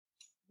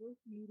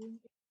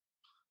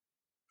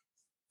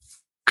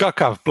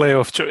Kakav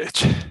playoff,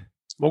 čovječe.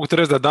 Mogu ti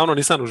reći da davno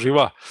nisam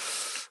uživa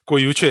ko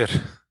jučer.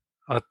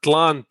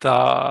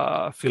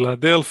 Atlanta,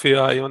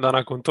 Filadelfija i onda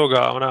nakon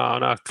toga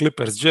ona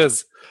Clippers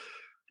Jazz.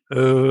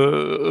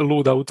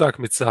 Luda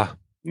utakmica.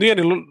 Nije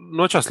ni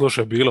noćas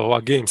loše bilo, ova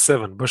Game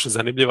 7, baš je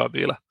zanimljiva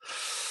bila.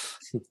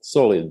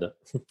 Solidna.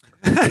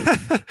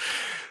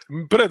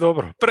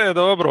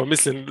 Predobro,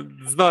 mislim,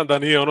 znam da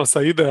nije ono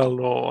sa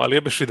idealno, ali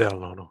je baš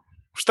idealno ono.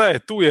 Šta je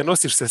tu je,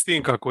 nosiš se s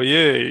tim kako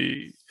je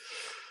i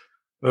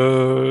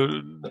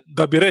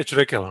da bi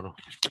rekao ono.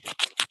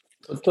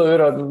 To je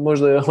vjerojatno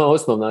možda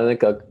osnovna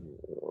neka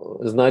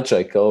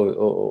značajka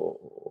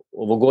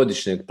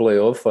ovogodišnjeg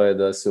play-offa je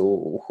da se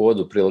u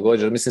hodu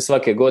prilagođa. Mislim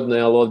svake godine,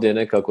 ali ovdje je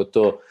nekako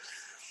to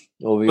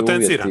ovi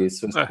potencira. Uvjeti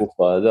sve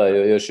skupa, da,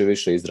 još je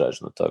više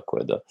izraženo,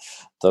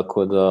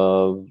 tako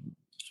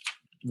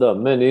da,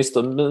 meni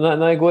isto,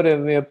 najgore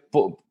mi je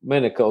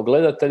mene kao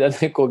gledatelja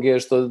nekog je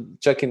što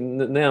čak i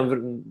nemam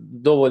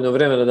dovoljno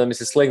vremena da mi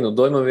se slegnu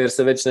dojmovi jer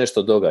se već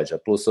nešto događa,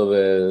 plus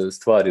ove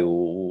stvari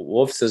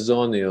u off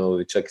sezoni,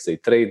 čak se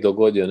i trade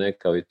dogodio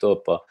nekav i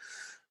to, pa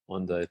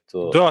onda je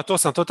to... Da, to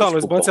sam totalno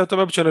izbacio, to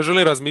me uopće ne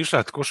želim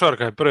razmišljati,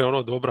 košarka je pre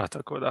ono dobra,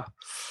 tako da...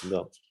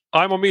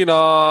 Ajmo mi na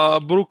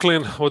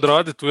Brooklyn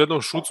odraditi u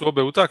jednom šucu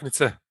obe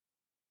utakmice.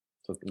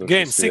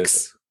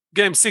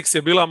 Game 6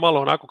 je bila malo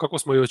onako kako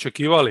smo i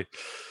očekivali.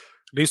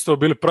 Nisu to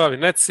bili pravi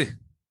Netsi.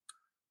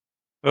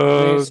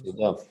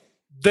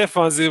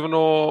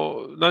 Defanzivno,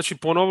 znači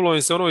ponovilo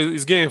im se ono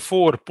iz Game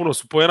 4, puno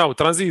su poena u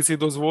tranziciji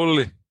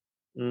dozvolili.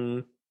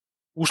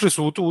 Ušli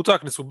su u tu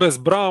utakmicu bez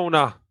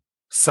Browna,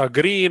 sa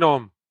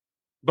Greenom.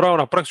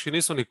 Browna praktički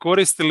nisu ni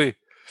koristili.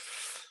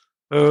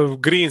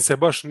 Green se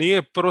baš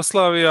nije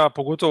proslavio,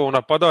 pogotovo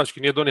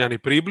napadački nije donio ni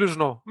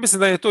približno. Mislim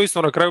da je to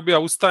isto na kraju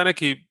bio uz taj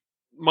neki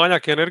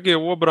manjak energije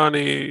u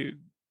obrani,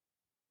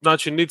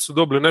 znači niti su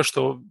dobili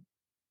nešto,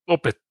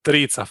 opet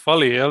trica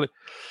fali, jeli?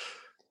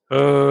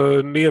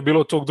 Nije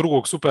bilo tog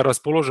drugog super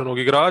raspoloženog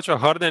igrača,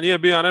 Harden je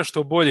bio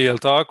nešto bolji, jel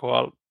tako,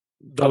 ali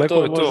daleko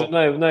je to. To je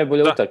možda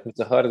najbolja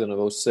utakmica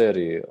Hardenova u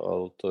seriji,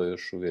 ali to je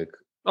još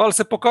uvijek... Ali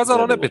se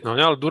pokazalo nebitno,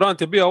 jel?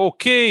 Durant je bio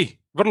ok,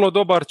 vrlo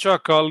dobar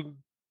čak, ali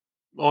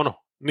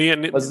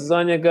nije... Pa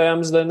za njega ja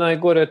mislim da je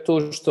najgore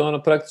tu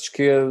što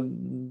praktički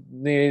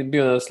nije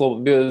bio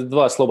bio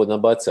 2 slobodna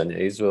bacanja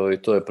izveo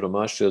i to je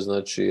promašio,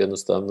 znači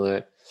jednostavno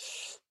je...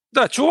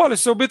 Da, čuvali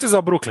se u biti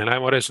za Brooklyn,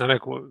 ajmo reći na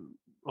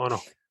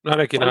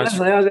neki način. Ne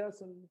znam, ja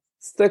sam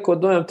stekao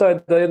dojam taj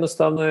da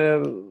jednostavno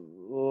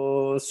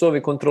su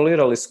ovi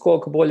kontrolirali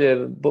skok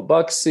bolje,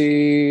 Bucksi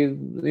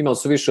imali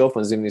su više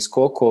ofanzivnih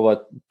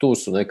skokova, tu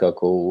su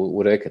nekako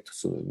u reketu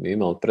su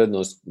imali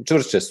prednost,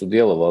 čvršće su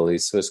djelovali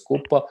sve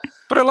skupa.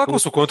 Prelako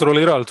su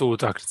kontrolirali tu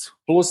utakmicu.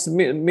 Plus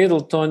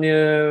Middleton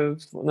je,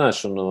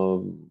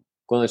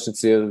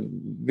 konačnici je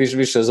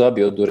više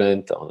zabio od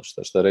Duranta,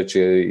 što reći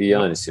i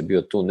Janis je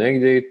bio tu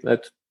negdje i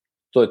eto,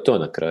 to je to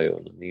na kraju,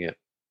 nije.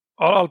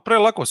 Ali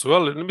prelako su,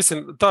 jel?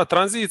 Mislim, ta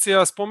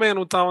tranzicija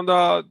spomenuta,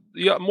 onda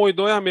moj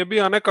dojam je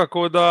bio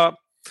nekako da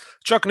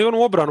čak ni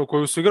onu obranu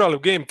koju su igrali u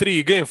Game 3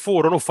 i Game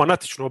 4, onu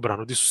fanatičnu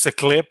obranu, gdje su se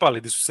klepali,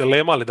 gdje su se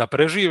lemali da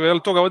prežive, jel?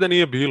 Toga ovdje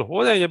nije bilo.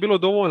 Ovdje je bilo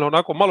dovoljno,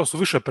 onako, malo su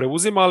više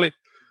preuzimali,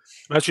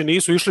 znači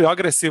nisu išli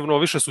agresivno,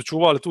 više su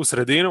čuvali tu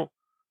sredinu.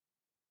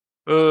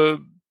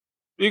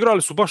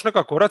 Igrali su baš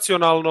nekako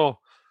racionalno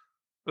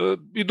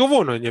i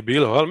dovoljno je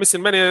bilo, jel?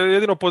 Mislim, meni je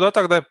jedino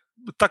podatak da je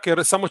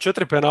Tucker samo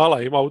 4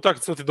 penala ima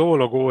utakmicu, to ti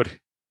dovoljno govori.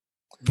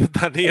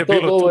 Da nije to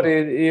bilo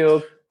govori tu. I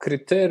o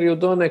kriteriju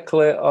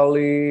donekle,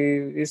 ali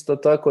isto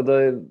tako da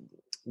je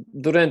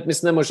Durant,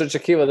 mislim, ne može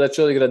očekivati da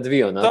će odigrati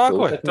 2 onakve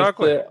utakmice.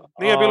 Tako je.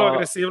 Nije bilo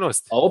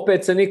agresivnosti. A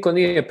opet se niko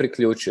nije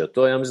priključio.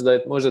 To ja mislim da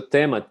je možda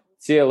tema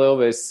cijele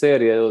ove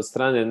serije od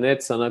strane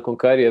Netsa nakon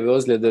Karijeve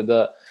ozljede,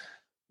 da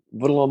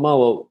vrlo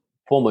malo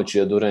pomoći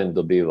je Durant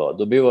dobivao.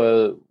 Dobivao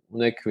je u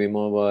nekim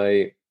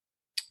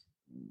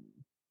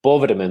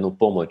povremenu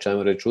pomoć,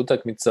 ajmo reći,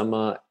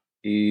 utakmicama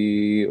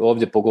i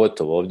ovdje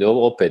pogotovo. Ovdje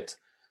opet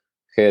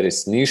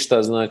Harris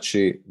ništa,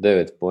 znači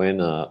 9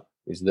 poena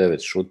iz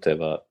 9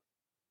 šuteva.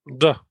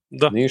 Da.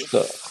 Ništa.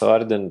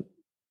 Harden,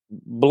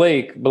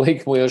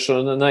 Blake mu je još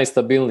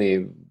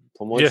najstabilniji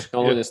pomoćnik,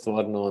 ali on je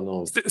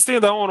stvarno S tim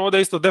da on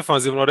ovdje isto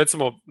defanzivno,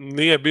 recimo,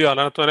 nije bio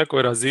na toj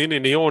nekoj razini,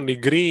 ni on,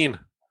 ni Green.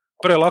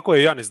 Prelako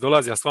je Janis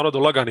dolazi, a stvarno do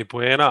laganih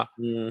poena.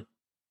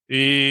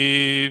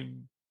 I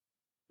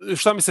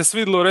šta mi se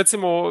svidlo,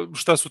 recimo,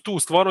 šta su tu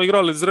stvarno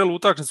igrali zrelu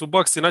utakmicu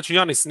Bucksi, znači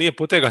Janis nije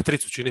potega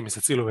tricu, čini mi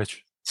se, cijelu već.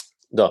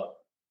 Da.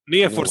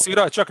 Nije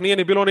forsirao, čak nije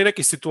ni bilo ni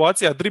nekih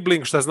situacija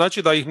dribling, šta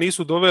znači da ih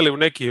nisu doveli u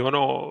neki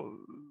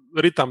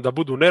ritam da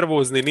budu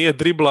nervozni, nije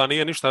dribla,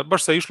 nije ništa,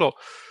 baš se išlo,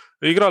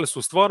 igrali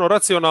su stvarno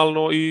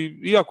racionalno i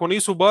iako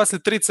nisu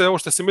bacili trice, evo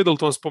što si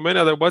Middleton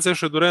spomenuo da je ubacio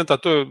još Duranta,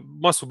 to je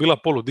masu bila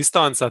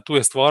poludistanca, tu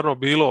je stvarno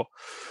bio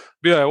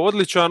je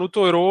odličan u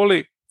toj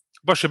roli,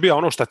 baš je bio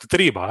ono što ti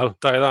triba, jel?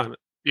 Taj jedan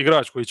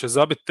igrač koji će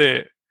zabiti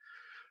te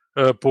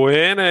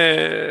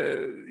poene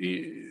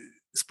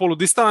s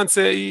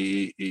poludistance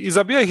i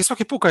zabija ih i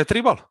svaki put kad je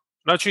tribalo.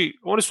 Znači,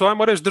 oni su,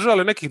 ajmo reći,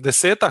 držali nekih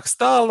 10-ak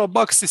stalno,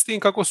 Bucksi s tim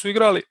kako su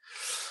igrali,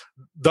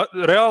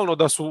 realno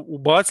da su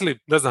ubacili,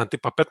 ne znam,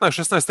 tipa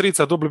 15-16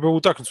 trica, dobili bi ovu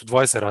utakmicu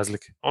 20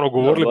 razlike. Ono,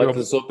 govorili bi...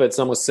 Bacili su opet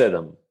samo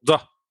 7. Da.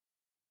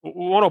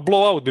 Ono,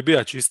 blowout bi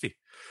bio čisti.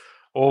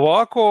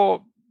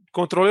 Ovako,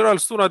 kontrolirali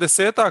su tu na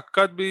 10-ak,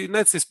 kad bi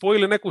neci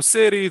spojili neku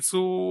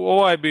serijicu,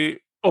 ovaj bi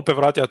opet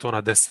vratio to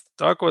na 10.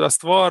 Tako da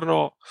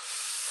stvarno,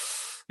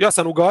 ja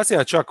sam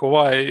ugasio čak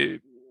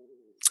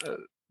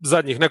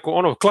zadnjih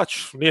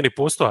klač nije ni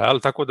postoja,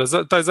 ali tako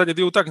da taj zadnji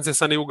dio utakmice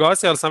sam i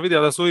ugasio, ali sam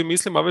vidio da su ovim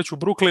mislima već u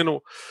Brooklynu,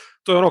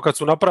 to je ono kad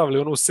su napravili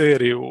onu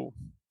seriju,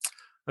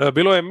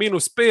 bilo je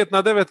 -5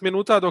 na 9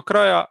 minuta do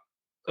kraja,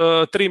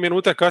 3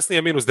 minute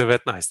kasnije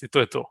 -19 i to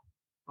je to.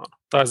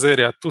 Ta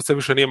serija, tu se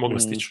više nije moglo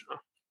stići.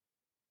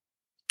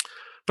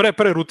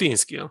 Pre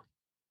rutinski. Ja.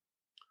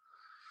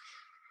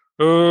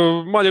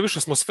 Manje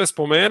više smo sve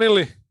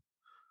spomenuli.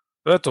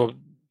 Eto,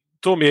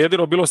 to mi je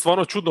jedino bilo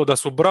stvarno čudno da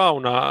su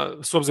Browna,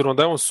 s obzirom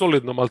da je on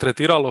solidno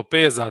maltretirao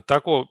Lopeza,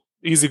 tako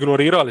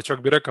izignorirali,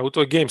 čak bi rekao, u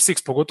toj Game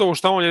 6, pogotovo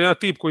što on je jedan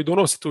tip koji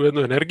donosi tu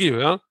jednu energiju.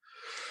 Ja?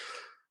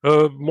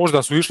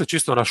 Možda su išli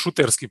čisto na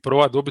šuterski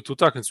provat dobiti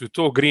utakmicu i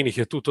to, Green ih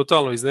je tu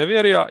totalno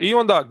iznevjerio. I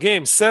onda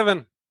Game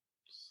 7,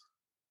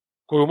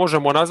 koju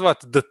možemo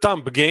nazvati The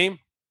Thumb Game,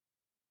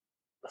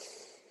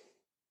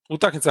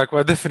 utakmica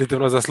koja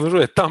definitivno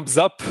zaslužuje thumbs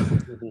up.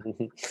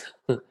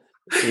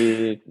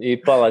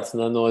 I palac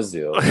na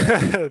nozi.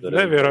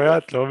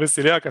 Nevjerojatno,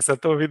 mislim, ja kad sam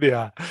to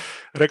vidio,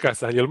 rekao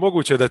sam, je li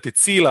moguće da ti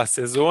cijela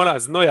sezona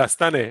znoja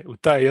stane u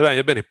taj jedan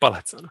jebeni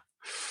palac? Ono?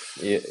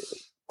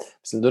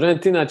 Mislim,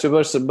 Durant inače,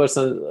 baš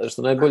sam,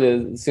 što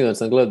najbolje, sinoć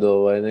sam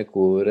gledao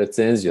neku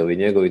recenziju ovih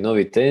njegovih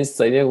novih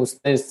tenisca i njegovu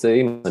tenisce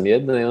imao sam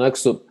jedna i onako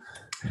su,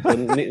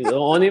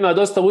 on ima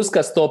dosta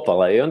uska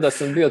stopala i onda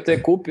sam bio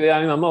te kupio,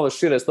 ja imam malo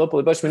šire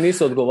stopale, baš mi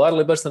nisu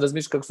odgovarali, baš sam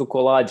razmišljao kako su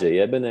kolađe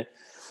jebene.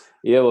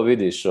 I evo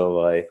vidiš,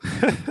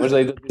 možda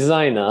i do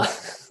dizajna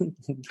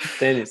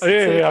tenisa.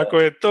 Ako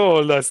je to,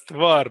 onda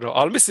stvarno.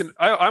 Ali mislim,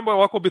 ajmo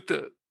ovako biti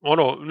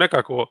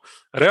nekako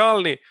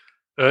realni.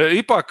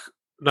 Ipak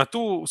na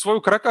tu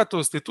svoju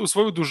krakatost i tu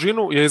svoju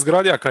dužinu je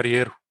izgradio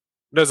karijeru.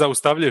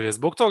 Nezaustavljiv je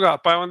zbog toga,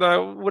 pa je onda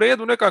u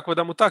redu nekako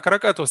da mu ta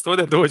krakatost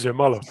ovdje dođe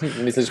malo.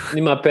 Misliš,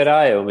 ima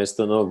peraje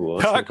umjesto nogu.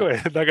 Tako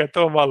je, da ga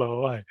to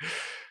malo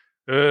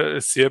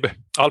sjebe.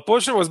 Ali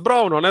počnemo s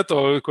Brownom,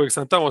 eto, kojeg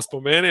sam tamo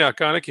spomenuo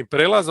kao nekim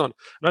prelazom.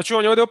 Znači,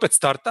 on je ovdje opet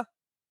starta.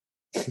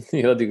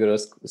 I odigrao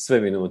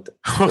sve minute.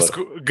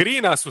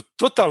 Greena su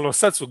totalno,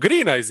 sad su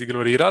Greena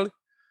izignorirali.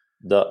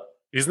 Da.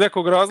 Iz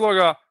nekog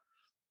razloga.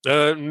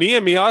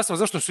 Nije mi jasno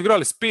zašto su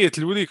igrali s 5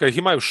 ljudi kad ih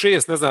imaju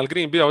 6, ne znam, ali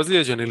Green bio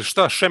ozlijeđen ili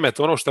šta, Šemet,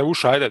 ono što je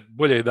ušao, ajde,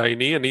 bolje da i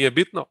nije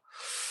bitno.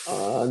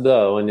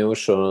 Da, on je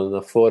ušao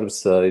na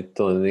Forbesa i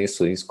to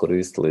nisu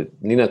iskoristili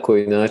ni na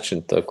koji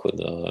način, tako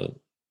da...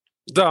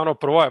 Da,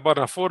 prvo je bar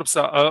na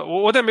Forbesa.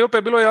 Ovdje mi je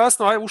opet bilo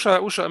jasno,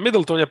 uša,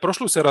 Middleton je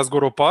prošlu se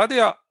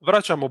razgoropadija,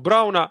 vraćamo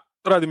Browna,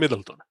 radi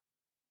Middletona.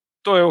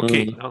 To je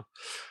okej. No?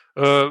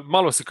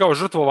 Malo si kao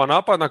žrtvova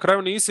napad, na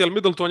kraju nisi, jer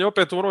Middleton je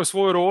opet u onoj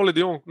svojoj roli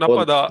gdje on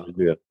napada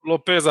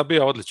Lopeza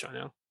bio odličan.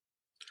 Ja?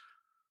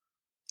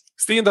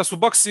 S tim da su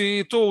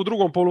Bucksi to u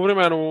drugom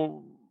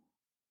poluvremenu,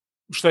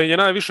 što je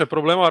najviše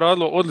problema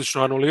radilo,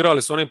 odlično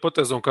anulirali s onim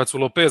potezom kad su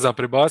Lopeza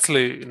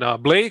pribacili na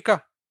Blakea.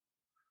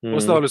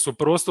 Ostavili su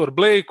prostor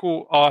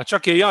Blakeu, a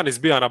čak je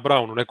Janis bija na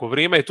Brownu neko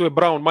vrijeme i tu je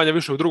Brown manje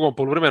više u drugom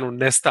poluvremenu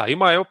nesta.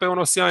 Ima je opet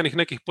sjajnih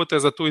nekih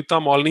poteza tu i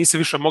tamo, ali nisi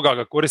više mogao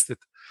ga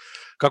koristiti,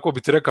 kako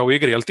bi ti rekao, u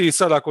igri. Jel ti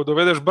sad ako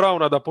dovedeš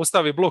Browna da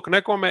postavi blok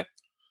nekome,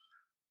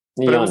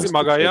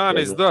 preuzima ga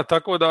Janis, da,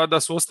 tako da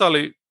su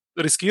ostali,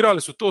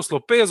 riskirali su to s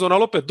Lopezom,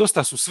 ali opet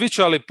dosta su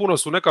svičali, puno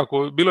su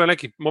nekako, bilo je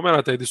nekih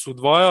momenata gdje su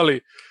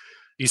odvajali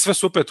i sve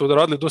su opet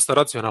odradili dosta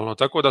racionalno,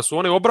 tako da su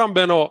oni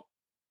obrambeno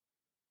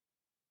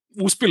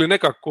uspjeli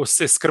nekako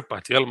se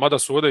skrpati, jel? Mada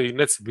su ovdje i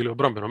neci bili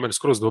obrambeno, meni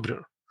skroz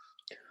dobro.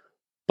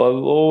 Pa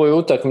ovo je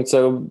utakmica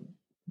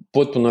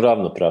potpuno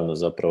ravnopravno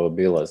zapravo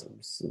bila.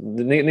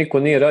 Niko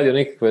nije radio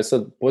nikakve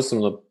sad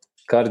posebno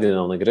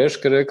kardinalne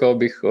greške, rekao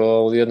bih,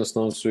 ali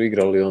jednostavno su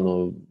igrali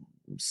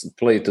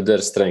play to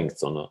their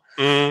strengths,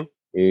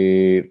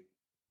 I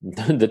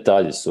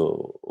detalji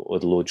su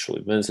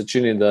odlučili. Meni se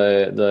čini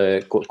da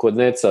je kod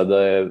Neca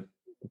da je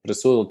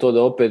presudilo to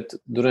da opet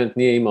Durant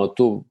nije imao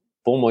tu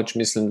pomoć,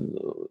 mislim,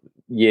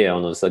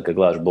 sad kad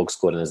gledaš box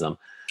score, ne znam,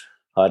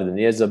 Harden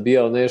je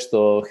zabijao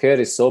nešto,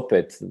 Harris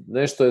opet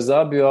nešto je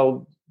zabio, ali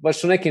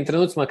baš u nekim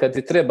trenucima kad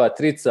ti treba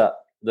trica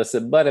da se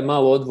bare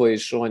malo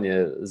odvojiš, on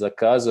je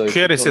zakazao.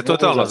 Harris je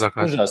totalno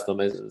zakazao. Užasno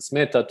me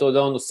smeta to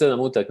da on u 7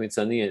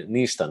 utakmica nije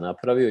ništa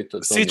napravio. I to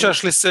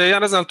sjećaš li se, ja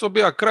ne znam, to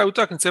bio kraj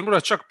utakmice, jer mora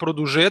čak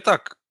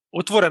produžetak,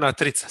 otvorena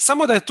trica.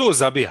 Samo da je to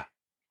zabija.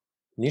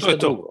 Ništa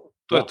drugo.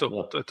 To je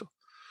to.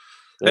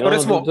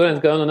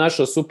 Durant ga je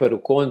našao super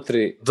u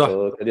kontri,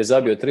 kad je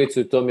zabio tricu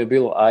i to mi je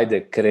bilo,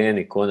 ajde,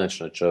 kreni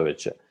konačno,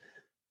 čoveče.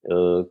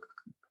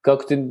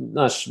 Kako ti,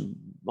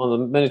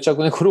 meni čak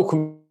u neku ruku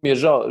mi je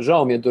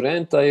žao mi je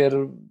Duranta, jer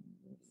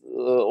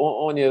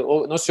on je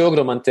nosio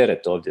ogroman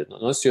teret ovdje.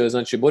 Nosio je,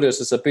 znači, borio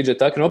se sa PJ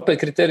Tuckerom. Opet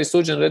kriterij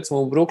suđen,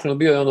 recimo, u Brooklynu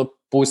bio je ono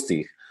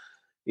pustih.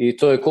 I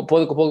to je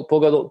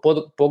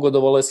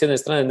pogodovalo s jedne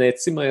strane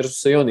Netsima, jer su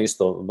se i oni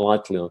isto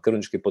mlatili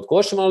krvnički pod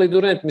košem, ali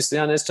Durant,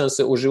 mislim, ja ne sjećam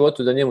se u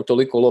životu da njemu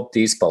toliko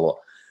lopti ispalo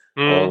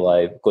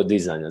kod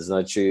dizanja.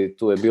 Znači,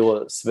 tu je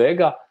bilo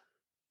svega,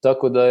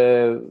 tako da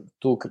je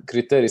tu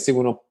kriterij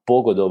sigurno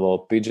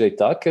pogodovao PJ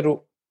Tuckeru,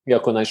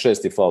 iako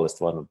najšesti faul je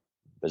stvarno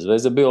bez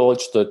veze bio,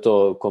 očito je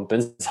to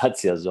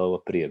kompenzacija za ovo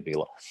prije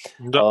bilo.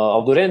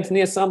 A Durant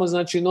nije samo,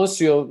 znači,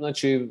 nosio,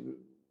 znači,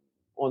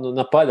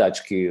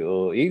 napadački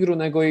igru,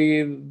 nego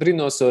i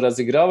brinuo se o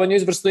razigravanju,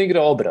 izvrsno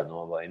igra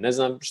obranu. Ne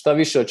znam šta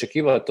više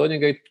očekivati od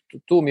njega i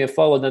tu mi je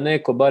falo da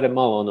neko, barem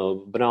malo,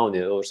 Brown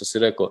je, ovo što si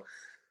rekao,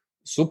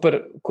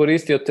 super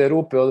koristio te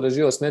rupe,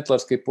 odrađivao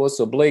smetlarski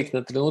posao, Blake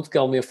na trenutke,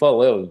 ali mi je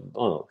falo,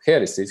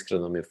 Harris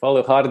iskreno mi je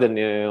falo, Harden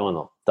je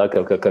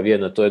takav kakav je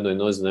na toj jednoj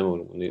nozi, ne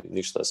mogu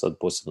ništa sad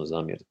posebno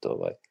zamjeriti.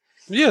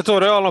 Je to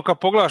realno kad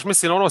pogledaš,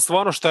 mislim,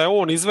 stvarno što je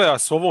on izveja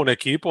s ovom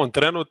ekipom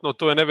trenutno,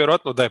 to je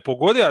nevjerojatno da je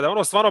pogodio, da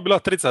je stvarno bila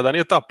trica, da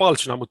nije ta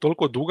palčina mu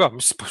toliko duga,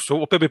 mislim, pa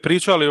opet bi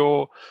pričali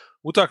o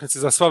utakmici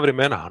za sva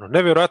vremena,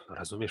 nevjerojatno,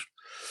 razumiješ.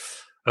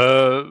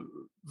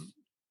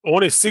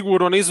 Oni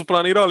sigurno nisu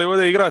planirali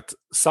ovdje igrati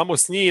samo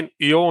s njim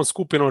i ovom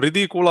skupinom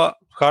ridikula.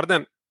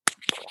 Harden,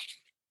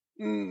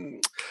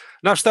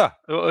 znaš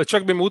šta,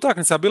 čak bi mu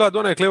utakmica bila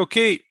donekle ok,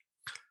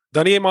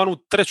 da nije ima onu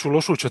treću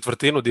lošu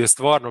četvrtinu gdje je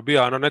stvarno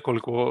bio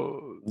nekoliko...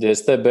 Gdje je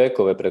ste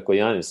bekove preko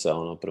Janisa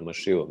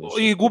promašivo.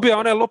 I gubio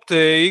one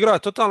lopte, igra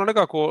totalno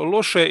nekako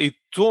loše i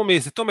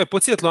to me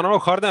podsjetilo na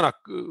onog Hardena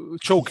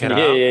chokera.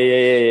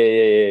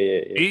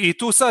 I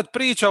tu sad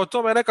priča o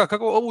tome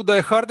nekako da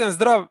je Harden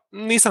zdrav,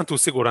 nisam tu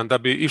siguran da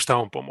bi išta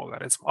on pomogao,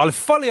 recimo. Ali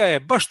falija je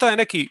baš taj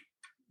neki,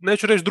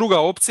 neću reći druga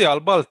opcija,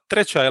 ali bal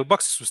treća, jer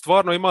Bucksi su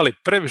stvarno imali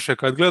previše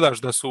kad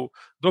gledaš da su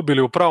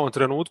dobili u pravom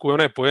trenutku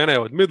one poene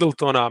od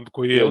Middletona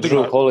koji je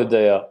odigrao... Drew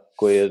Holidaya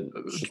koji je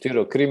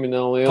šutirao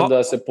kriminalno i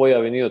onda se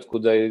pojavi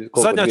nijotkuda i...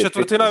 Zadnja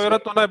četvrtina je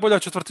vjerojatno najbolja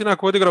četvrtina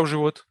koju je odigrao u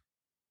životu.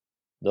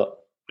 Da.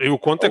 I u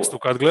kontekstu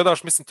kad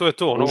gledaš, mislim, to je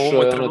to.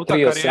 Ušao je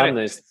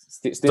 3.18.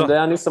 S tim da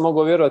ja nisam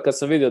mogao vjerovati kad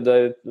sam vidio da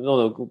je,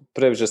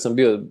 previše sam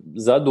bio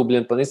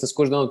zadubljen, pa nisam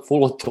skužio da on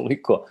fullo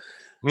toliko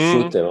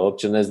šuteva,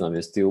 uopće ne znam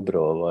jesi ti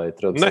ubrao,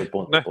 treba se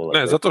pola.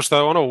 Ne, zato što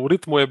je u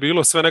ritmu je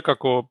bilo sve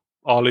nekako,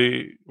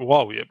 ali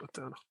wow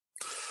jebate,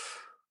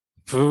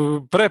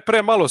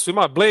 Pre malo su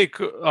ima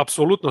Blake,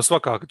 apsolutno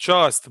svaka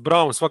čast,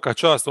 Brown svaka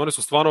čast, oni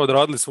su stvarno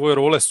odradili svoje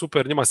role,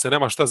 super, njima se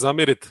nema šta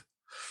zamiriti.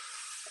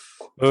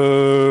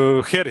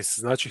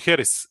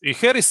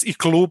 Harris i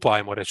klupa,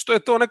 ajmo reći. To je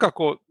to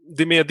nekako,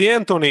 di mi je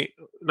D'Antoni,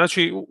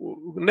 znači,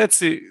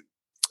 neci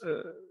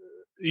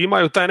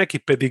imaju taj neki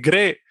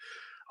pedigre,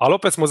 ali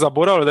opet smo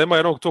zaboravili da ima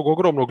jednog tog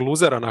ogromnog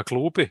luzera na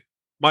klupi,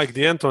 Mike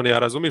D'Antoni,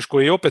 razumiš,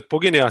 koji je opet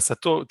poginija sa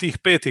tih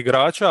 5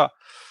 igrača.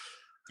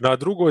 Na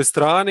drugoj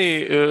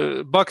strani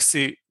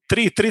Bucksi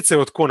 3 trice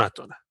od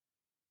Konatona.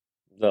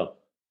 Da.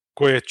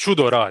 Koje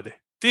čudo rade.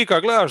 Ti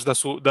kad gledaš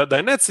da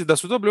je Netsi da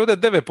su dobili ovdje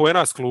 9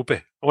 poena s klupe,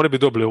 oni bi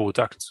dobili ovu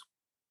utakmicu.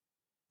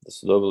 Da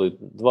su dobili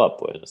 2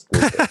 poena s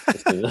klupe.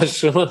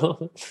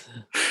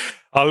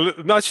 Ali,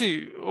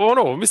 znači,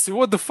 mislim,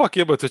 what the fuck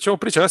jebote, čemu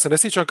pričam, ja se ne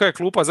sjećam kada je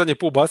klupa zadnji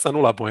put baca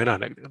 0 poena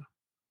negdje.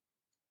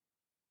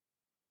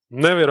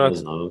 Nevjerojatno. Ne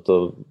znam,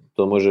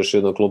 to može još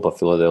jedna klupa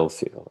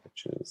Filadelfija.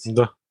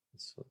 Da.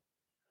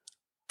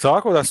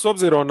 Tako da, s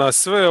obzirom na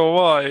sve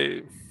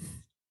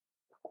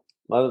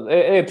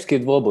epski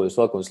dvoboj u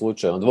svakom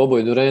slučaju.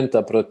 Dvoboj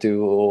Duranta protiv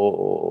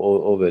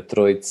ove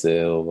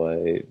trojice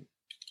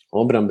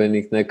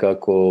obrambenih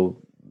nekako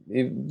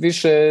i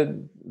više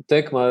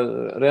tekma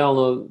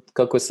realno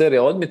kako je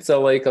serija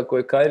odmicala i kako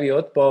je Kyrie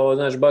otpao,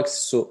 znaš,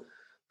 Bucksi su,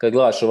 kad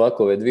gledaš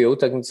ovako ove dvije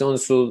utakmice, oni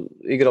su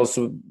igrali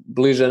su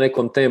bliže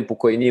nekom tempu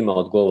koji njima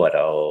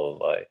odgovara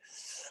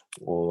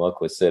u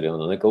ovakvoj seriji.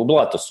 Neka u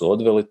blato su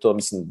odveli to,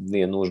 mislim,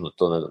 nije nužno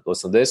to na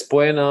 80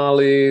 poena,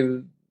 ali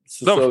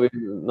su se ovi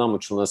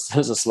namučili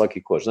za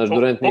svaki koš. Znaš,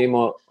 Durant nije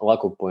imao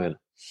lakog poena.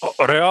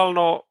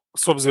 Realno,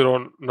 s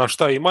obzirom na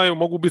šta imaju,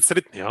 mogu biti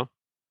sretni, ja?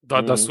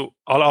 Da su,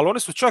 ali oni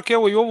su čak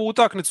evo i ovu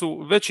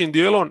utakmicu većim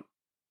dijelom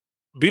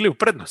bili u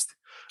prednosti.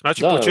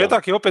 Znači,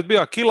 početak je opet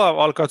bio kilav,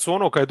 ali kad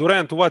je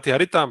Durant uvatio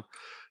ritam,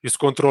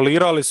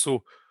 iskontrolirali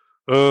su.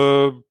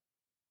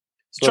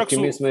 Svaki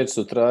mismatch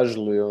su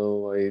tražili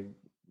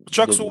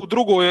čak su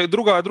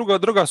druga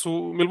su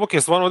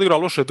Milwaukee stvarno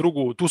odigrali loše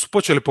drugu, tu su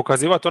počeli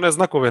pokazivati one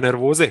znakove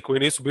nervoze koji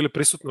nisu bili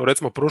prisutni,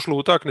 recimo prošlu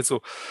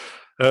utakmicu.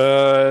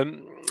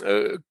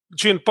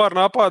 Čin par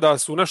napada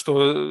su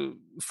nešto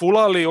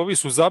fulali, ovi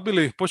su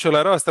zabili, počela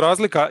je rast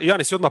razlika,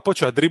 Janis je odmah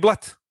počeo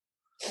driblat.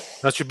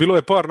 Znači, bilo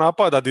je par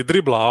napada di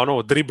dribla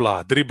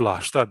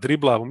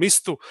u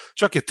mistu,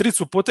 čak je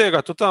tricu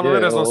potega, totalno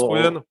nereznansku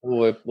jednu.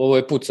 Ovo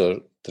je pucao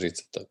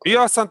trica. Tako. I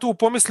ja sam tu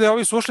pomislio,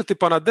 ovi su ošli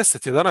tipa na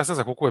 10, 11, ne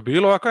znam koliko je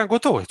bilo, ja kajem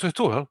gotovo je, to je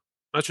to, jel?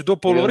 Znači, do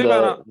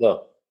poluvremena...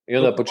 I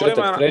onda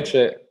početak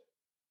treće...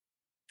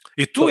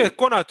 I tu je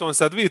Konaton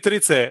sa 2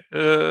 trice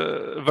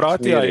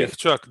vratija ih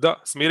čak,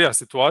 smirija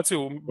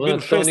situaciju.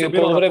 Minus 6 je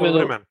bilo na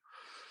poluvremenu.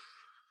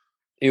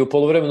 I u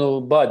poluvremenu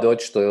Bad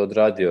očito je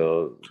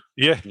odradio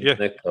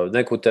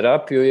neku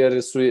terapiju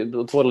jer su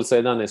otvorili sa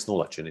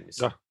 11-0, čini mi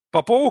se. Da.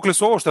 Pa povukli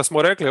su ovo što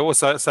smo rekli, ovo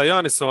sa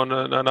Janisom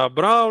na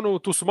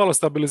Brownu, tu su malo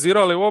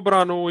stabilizirali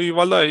obranu i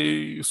valjda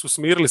i su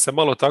smirili se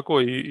malo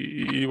tako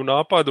i u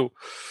napadu.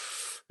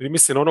 I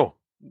mislim,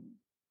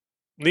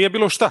 nije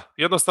bilo šta,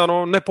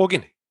 jednostavno ne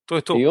pogini. To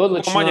je to. I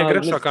odlična, manje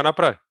grešaka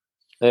napravi.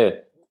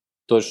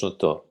 Točno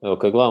to. Evo,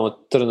 kad gledamo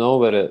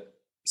turnovere,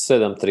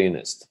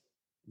 7-13.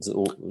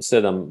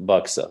 7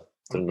 Bucksa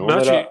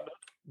turnovera. Znači,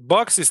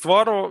 Bucksi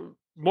stvarno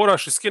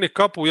moraš iskini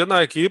kapu,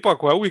 jedna ekipa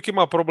koja uvijek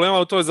ima problema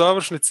u toj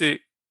završnici,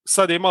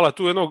 sad je imala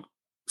tu jednog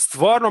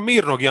stvarno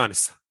mirnog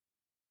Janisa.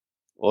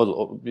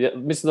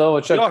 Mislim da je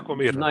ovo čak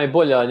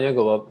najbolja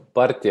njegova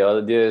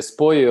partija, gdje je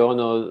spojio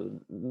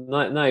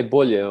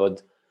najbolje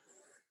od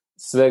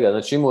svega.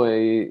 Znači imao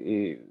je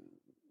i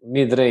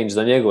mid-range,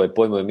 za njegove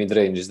pojmove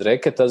mid-range iz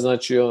reketa,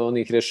 znači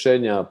onih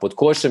rješenja pod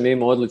košem je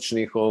imao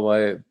odličnih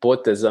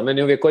poteza.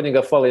 Meni uvijek od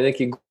njega fali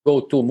neki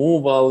go-to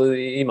move,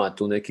 ali ima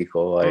tu nekih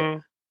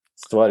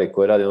stvari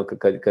koje radi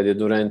kad je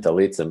Duranta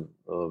licem.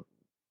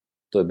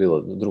 To je bilo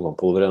u drugom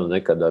poluvremenu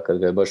nekada kad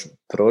ga je baš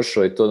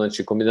prošao i to,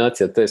 znači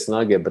kombinacija te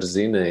snage,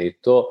 brzine i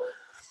to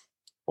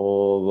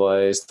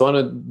stvarno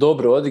je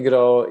dobro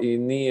odigrao i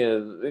nije,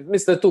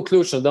 mislim da je tu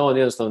ključno da on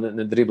jednostavno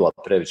ne dribla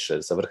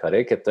previše sa vrha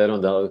reketa jer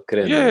onda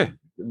krene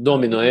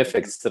domino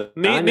efekt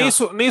stranja.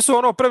 Nisu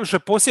previše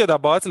posjeda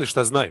bacili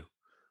šta znaju.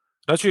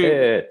 Znači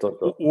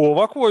to. U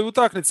ovakvoj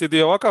utakmici gdje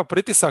je ovakav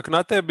pritisak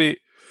na tebi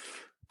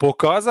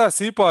pokaza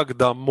si ipak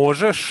da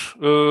možeš,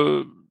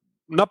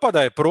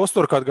 napada je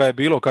prostor kad ga je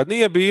bilo, kad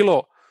nije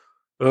bilo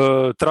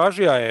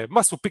tražija je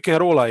masu pick and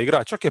rolla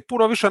igra, čak je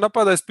puno više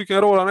napada iz pick and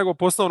rolla nego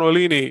po osnovnoj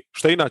liniji,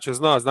 što inače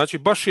zna, znači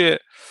baš je,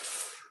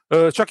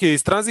 čak je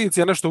iz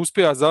tranzicije nešto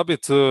uspija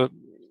zabiti,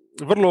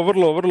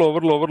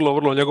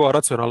 vrlo njegova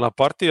racionalna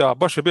partija,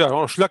 baš je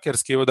bio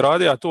šljakerski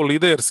odradio, to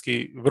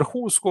liderski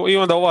vrhunsko i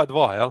onda ova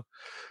dva, jel?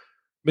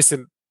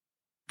 Mislim,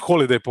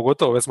 Holiday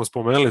pogotovo, već smo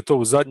spomenuli to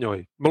u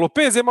zadnjoj.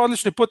 Lopez ima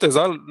odlični potez,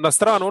 ali na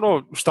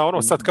stranu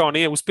šta sad kao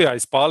nije uspija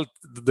ispaliti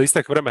da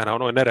istek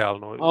vremena, je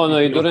nerealno.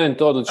 I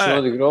Durant odlično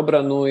odigra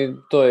obranu i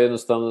to je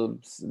jednostavno,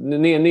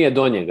 nije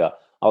do njega,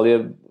 ali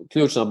je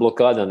ključna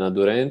blokada na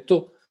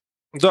Durantu.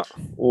 Da.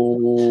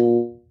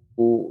 U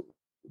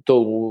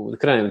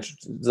krajem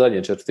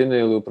zadnje četvrtine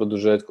ili u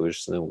produžetku,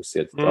 više se ne mogu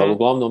sjetiti. Ali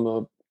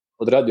uglavnom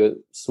odradio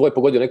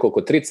pogodio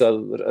nekoliko trica,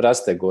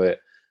 rastego je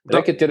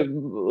reket, jer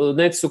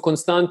neci su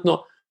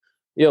konstantno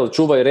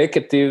čuvaj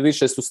reket i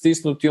više su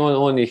stisnuti,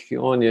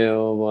 on je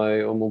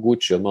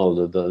omogućio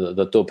malo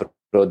da to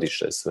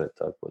prodiše sve.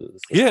 Tako,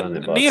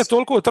 nije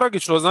toliko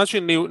tragično,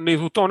 znači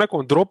ni u tom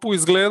nekom dropu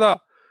izgleda,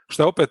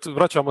 što opet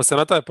vraćamo se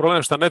na taj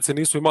problem što neci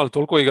nisu imali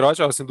toliko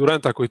igrača, osim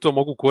Duranta koji to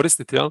mogu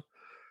koristiti, jel?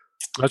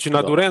 Znači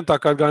na Duranta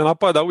kad ga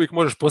napada uvijek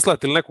možeš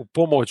poslati ili neku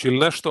pomoć ili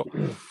nešto.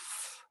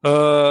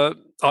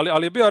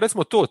 Ali je bio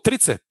recimo to,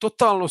 trice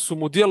totalno su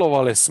mu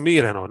djelovale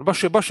smireno,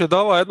 baš je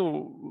davao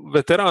jednu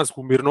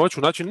veteransku mirnoću,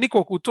 znači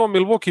nikog u tom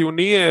Milwaukeeu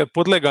nije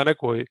podlega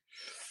nekoj,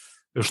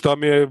 što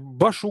mi je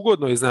baš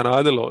ugodno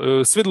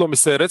iznenadilo. Svidilo mi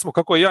se recimo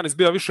kako je Janis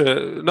bio više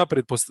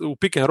naprijed u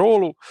pick and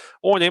rollu,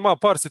 on je imao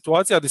par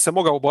situacija gdje se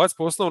mogao ubaciti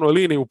po osnovnoj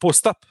liniji u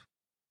post-up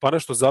pa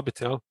nešto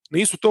zabiti, jel?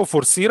 Nisu to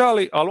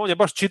forsirali, ali on je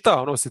baš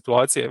čitao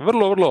situacije,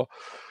 vrlo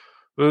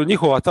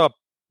njihova ta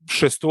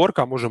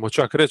šestorka, možemo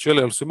čak reći,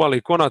 jer su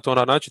imali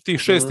Konatona, znači tih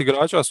 6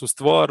 igrača su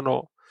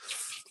stvarno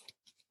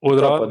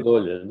odradili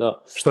dolje,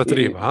 da. Šta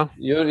treba.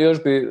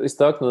 Još bi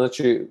istaknuo,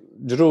 znači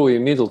Drew i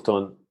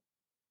Middleton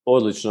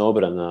odlična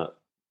obrana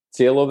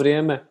cijelo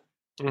vrijeme,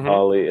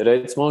 ali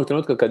recimo onog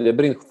trenutka kad je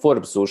Bryn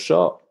Forbes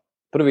ušao,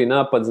 prvi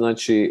napad,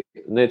 znači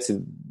neci,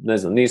 ne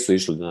znam, nisu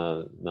išli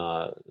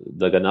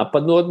da ga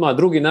napadnu odmah, a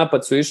drugi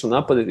napad su išli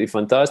napaditi i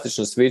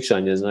fantastično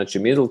svičanje, znači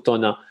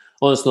Middletona,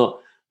 odnosno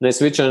ne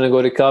switchanje,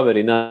 nego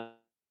recovery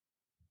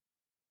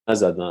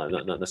nazad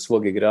na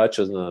svog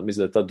igrača,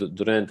 mislim da je ta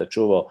Duranta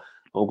čuvao.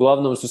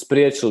 Uglavnom su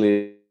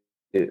spriječili,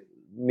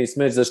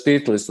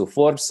 zaštitili su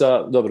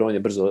Forbesa, dobro, on je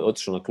brzo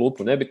otišao na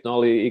klupu, nebitno,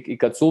 ali i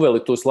kad su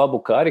uveli tu slabu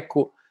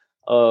kariku,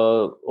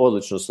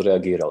 odlično su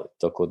reagirali,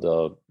 tako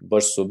da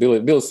baš su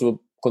bili su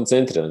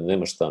koncentrirani,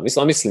 nema šta.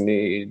 Mislim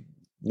i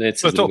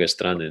neci s druge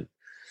strane.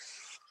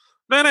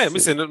 Ne,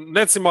 mislim,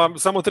 necima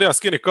samo treba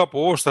skini kapu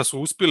ovo što su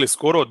uspjeli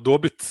skoro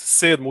dobiti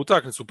 7.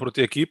 utakmicu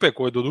protiv ekipe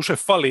koje doduše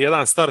fali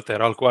jedan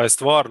starter, ali koja je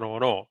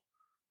stvarno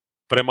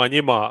prema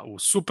njima u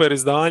super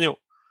izdanju.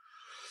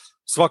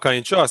 Svaka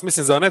im čast.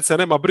 Mislim, za Nece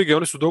nema brige,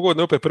 oni su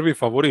dogodne opet prvi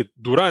favorit.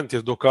 Durant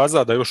je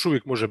dokazao da još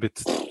uvijek može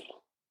biti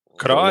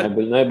kralj.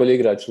 Najbolji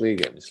igrač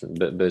lige, mislim,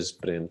 bez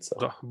premca.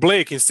 Da.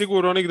 Blake im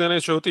sigurno nigde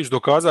neće otići,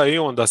 dokazao i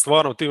on da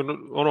stvarno ti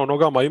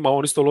nogama ima,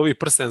 on isto lovi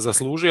prsten,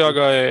 zaslužio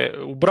ga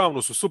je. U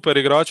Brownu su super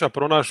igrača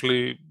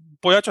pronašli,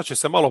 pojačat će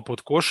se malo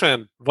pod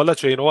košen, valjda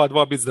će i ova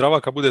dva biti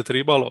zdrava kad bude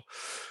tribalo.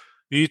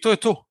 I to je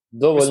to.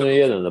 Dovoljno je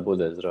jedan da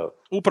bude zdrav.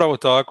 Upravo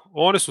tako.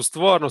 Oni su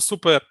stvarno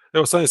super.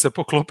 Evo sad im se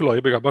poklopilo,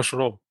 jebi ga baš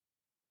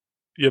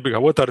jebi ga,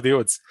 what are the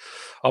odds.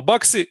 A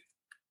Bucksi,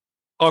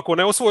 ako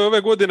ne osvoje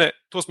ove godine,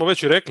 to smo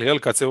već i rekli, jel,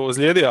 kad se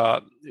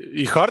ozlijedija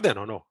i Harden,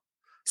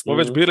 smo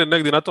već bili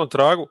negdje na tom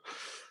tragu.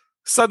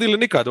 Sad ili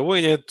nikad, ovo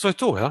je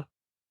to, ja?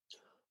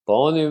 Pa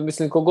oni,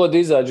 mislim, kogod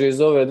izađe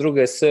iz ove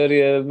druge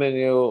serije, meni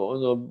je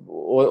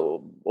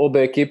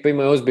obe ekipe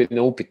imaju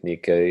ozbiljne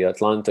upitnike, i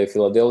Atlanta i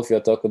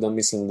Philadelphia, tako da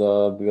mislim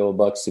da bi ovo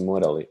Bucksi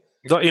morali.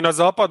 Da, i na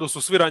zapadu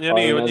su svi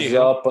ranjeniji od njih. A na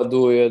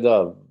zapadu je,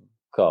 da,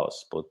 kaos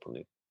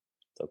potpuni.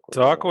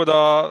 Tako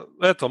da,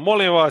 eto,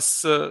 molim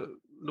vas,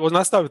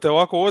 nastavite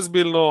ovako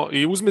ozbiljno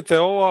i uzmite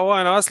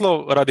ovaj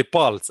naslov radi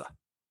palca.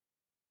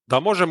 Da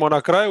možemo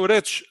na kraju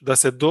reći da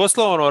se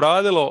doslovno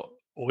radilo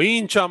o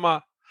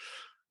inčama,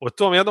 o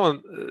tom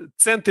jednom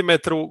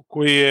centimetru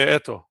koji je,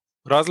 eto,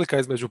 razlika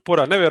između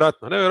pora,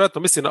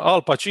 nevjerojatno, mislim,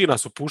 Al Pacina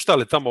su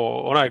puštali tamo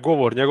onaj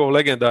govor, njegov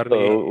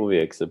legendarni. To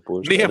uvijek se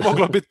pušta. Nije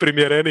moglo biti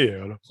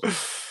primjerenije,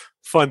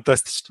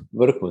 fantastično.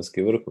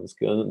 Vrhunski.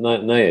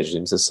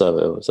 Naježim se sad,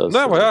 evo.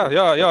 Evo,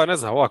 ja ne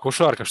znam, ova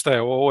košarka, šta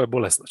je, ovo je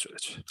bolesno, ću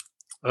reći.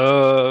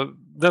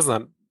 Ne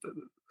znam,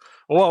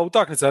 ova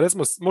utakmica,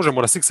 recimo,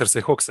 možemo na Sixers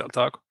i Hawks, ali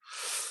tako?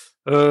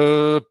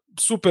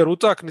 Super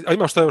utakmica, a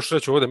ima šta još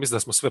reći ovdje, mislim da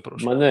smo sve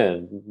prošli. Ma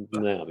ne,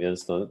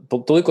 jednostavno.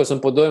 Toliko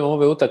sam pod dojmom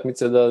ove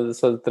utakmice da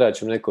sad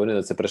trećem neko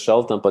da se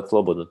prešaltam, pa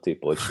slobodno ti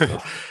počne.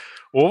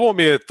 Ovo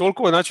mi je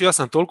toliko, znači ja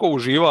sam toliko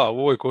uživao u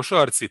ovoj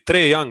košarci.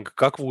 Trae Young,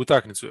 kakvu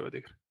utakmicu je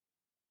odigrao.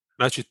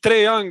 Znači, Trae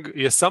Young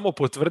je samo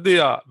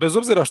potvrdio, bez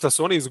obzira što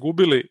su oni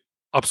izgubili,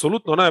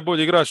 apsolutno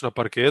najbolji igrač na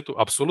parketu,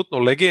 apsolutno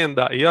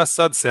legenda, i ja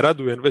sad se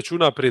radujem već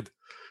unaprijed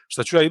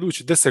što ću ja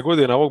idući 10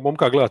 godina ovog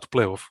momka gledati u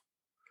play-off.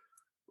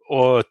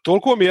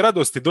 Toliko mi je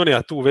radosti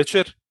donija tu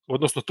večer,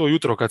 odnosno to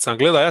jutro kad sam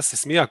gledao, ja se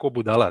smija ko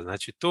budala.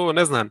 Znači, to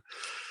ne znam,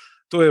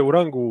 to je u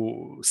rangu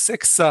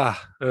seksa,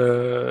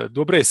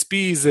 dobre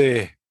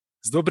spize,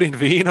 s dobrim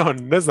vinom,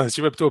 ne znam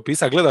čime bi to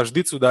opisao, gledaš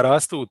dicu da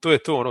rastu, to je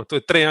to, to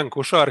je Trae Young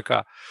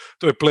košarka,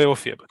 to je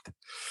play-off jebate.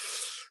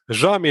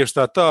 Žao mi je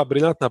što ta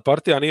briljantna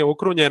partija nije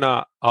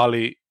okrunjena,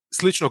 ali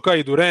slično kao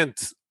i Durant,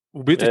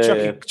 u biti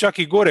čak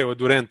i gore od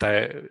Duranta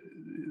je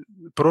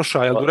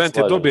prošao, jer Durant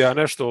je dobija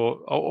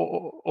nešto,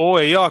 ovo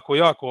je jako,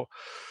 jako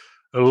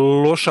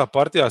loša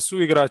partija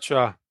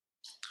suigrača.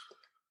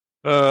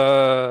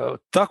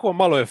 Tako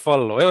malo je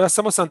falilo. Evo, ja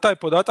samo sam taj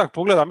podatak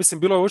pogledao, mislim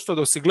bilo je očito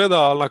da si gleda,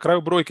 ali na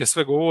kraju brojke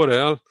sve govore,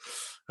 jel?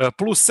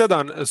 Plus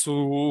 7 su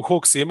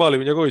Hawksi imali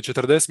u njegovi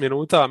 40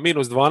 minuta,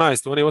 minus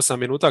 12, oni 8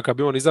 minuta kad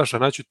bi on izašao,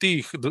 znači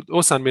tih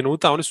 8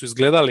 minuta oni su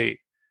izgledali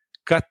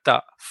kata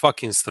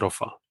fucking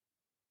strofa.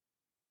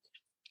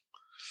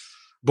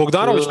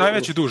 Bogdanović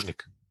najveći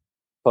dužnik.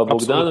 Pa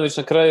Bogdanović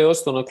na kraju je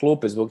ostao na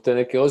klupi zbog te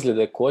neke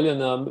ozljede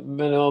koljena,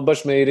 mene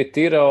baš me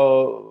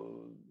iritirao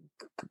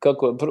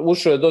kako,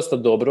 ušao je dosta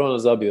dobro,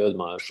 zabio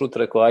odmah šut,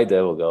 rekao ajde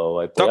evo ga.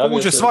 Tako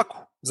uđe svaku,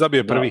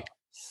 zabije prvi. Da.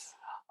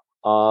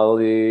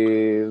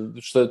 Ali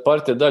što je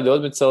partija dalje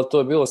odmicala, to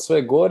je bilo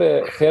sve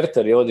gore.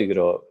 Herter je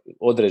odigrao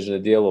određene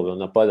dijelove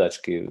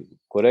napadački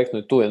korektno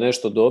i tu je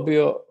nešto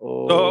dobio.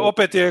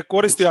 Opet je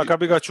koristio kad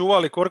bi ga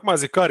čuvali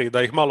Korkmaz i Kari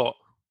da ih malo...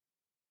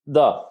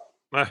 Da.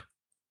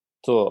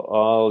 To,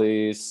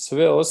 ali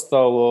sve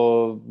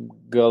ostalo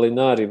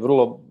Galinari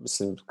vrlo,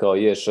 mislim, kao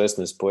je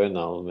 16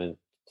 poena, ali meni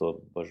to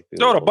baš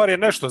bilo... Dobro, bar je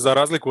nešto za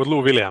razliku od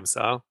Lou Williamsa,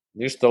 a?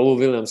 Ništa Lou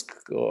Williams,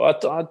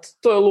 a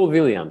to je Lou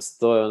Williams,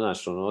 to je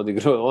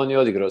on je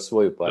odigrao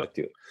svoju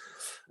partiju.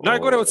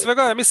 Najgore od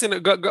svega je,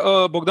 mislim,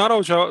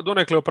 Bogdanovića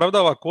donekle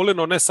opravdava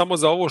kolino ne samo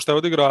za ovo što je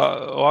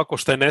odigra ovako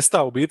što je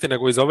nestao u biti,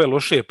 nego i za ove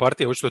lošije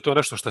partije, očito je to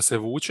nešto što se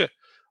vuče.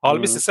 Ali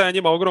mislim, sad je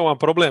njima ogroman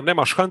problem.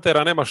 Nemaš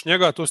Huntera, nemaš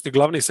njega, to su ti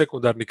glavni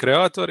sekundarni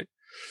kreatori.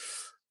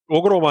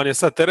 Ogroman je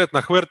sad teret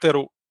na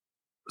Huerteru.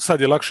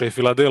 Sad je lakše i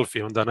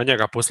Filadelfiji onda na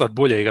njega poslati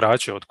bolje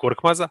igrače od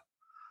Korkmaza.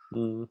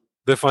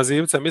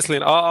 Defanzivce,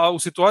 mislim. A u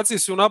situaciji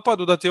si u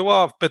napadu da ti je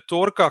ova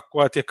petorka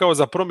koja ti je kao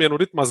za promjenu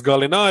ritma s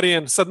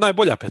Galinarijem sad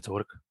najbolja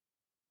petorka.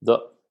 Da.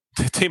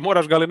 Ti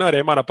moraš Galinarija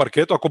ima na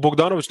parketu ako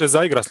Bogdanović ne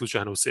zaigra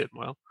slučajno u 7.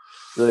 Jel?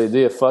 Da,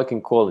 gdje je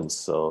fucking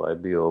Collins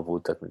bio ovu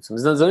utakmicu.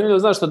 Zanimljivo,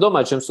 znaš, na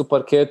domaćem su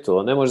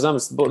parketu, ne možeš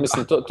zamisliti,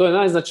 mislim, to je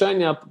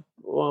najznačajnija,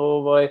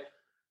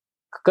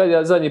 kad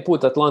je zadnji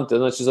put Atlante,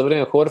 znači za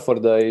vrijeme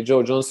Horforda i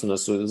Joe Johnsona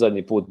su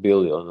zadnji put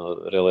bili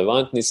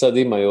relevantni, sad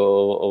imaju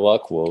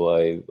ovakvu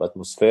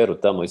atmosferu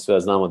tamo i sve,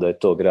 znamo da je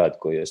to grad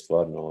koji je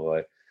stvarno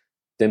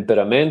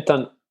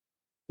temperamentan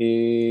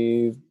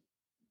i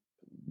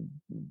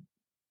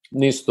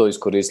nisu to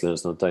iskoristili,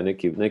 jednostavno, taj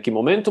neki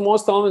momentum.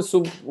 Ostalom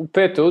su u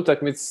petoj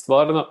utakmici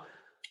stvarno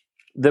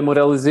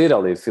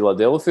demoralizirali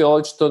Filadelfiju,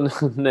 ali očito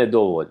ne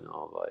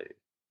dovoljno.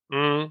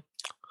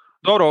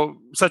 Dobro,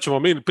 sad ćemo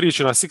mi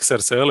prići na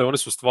Sixers, oni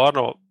su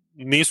stvarno,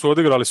 nisu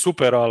odigrali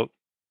super, ali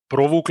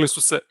provukli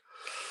su se.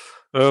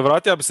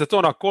 Vratio bi se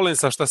to na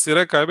Collinsa, što si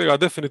rekao, je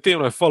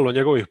definitivno je falilo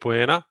njegovih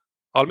poena,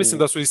 ali mislim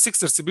da su i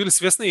Sixersi bili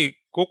svjesniji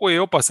koliko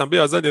je opasan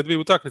bio zadnje dvije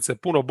utakmice,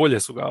 puno bolje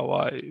su ga,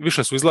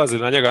 više su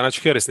izlazili na njega,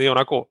 znači Harris nije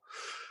onako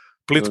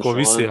plitko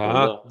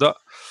visija. Da.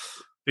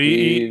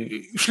 I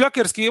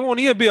šljakerski on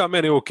nije bio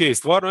meni ok,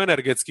 stvarno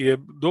energetski je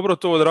dobro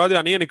to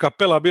odradio, nije ni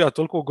Kapela bio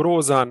toliko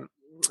grozan,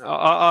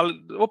 ali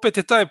opet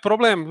je taj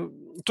problem,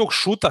 tog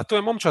šuta, to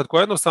je momčad koja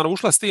je jednostavno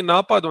ušla s tim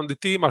napadom gdje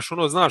ti imaš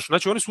znaš,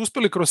 znači oni su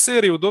uspjeli kroz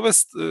seriju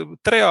dovesti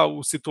Treja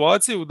u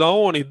situaciju da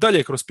on i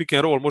dalje kroz pick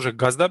and roll može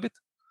gazda biti,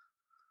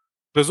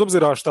 bez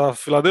obzira što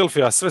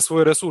Filadelfija sve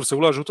svoje resurse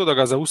ulaže u to da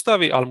ga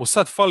zaustavi, ali mu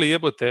sad fali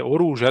jebote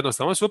oružje,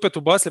 jednostavno. Oni su opet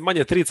ubacili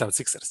manje trica od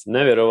Sixers.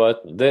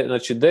 Nevjerovatno.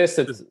 Znači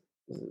 10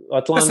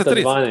 Atlanta,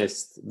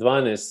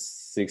 12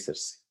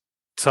 Sixers.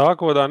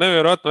 Tako da,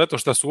 nevjerojatno, eto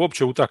što su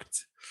uopće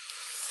utakmice.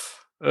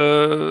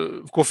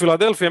 Ko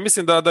Filadelfija,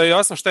 mislim da je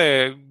jasno šta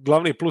je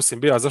glavni plus im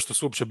bija, zašto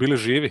su uopće bili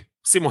živi.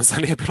 Simonsa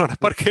nije bilo na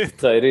parketu.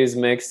 Taj Riz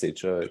Maxi,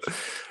 čovječ.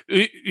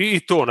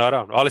 I to,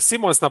 naravno. Ali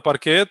Simons na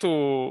parketu...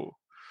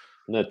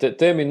 Ne,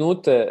 te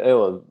minute,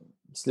 evo,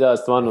 ja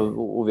stvarno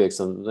uvijek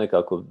sam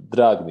nekako,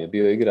 drag mi je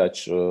bio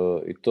igrač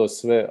i to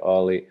sve,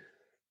 ali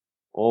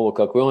ovo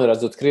kako je on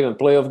razotkriven,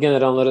 playoff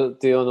generalno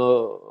ti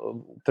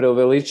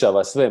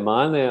preuveličava sve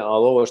mane,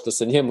 ali ovo što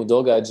se njemu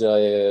događa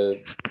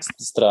je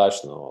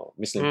strašno.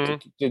 Mislim,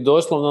 ti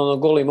doslovno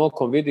golim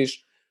okom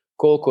vidiš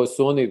koliko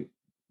su oni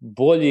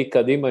bolji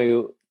kad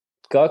imaju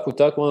kakvu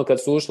takvu,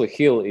 kad su ušli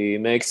Hill i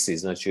Maxi,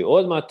 znači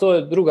odmah to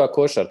je druga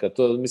košarka,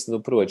 to mislim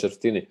u prvoj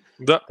četvrtini.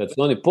 Da. Kad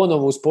su oni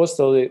ponovo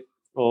uspostavili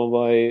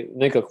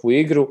nekakvu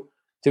igru,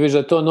 ti vidiš da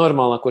je to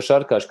normalna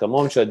košarkaška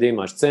momčad, gdje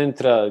imaš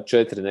centra,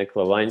 4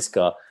 nekakva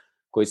vanjska,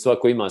 koji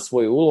svako ima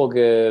svoje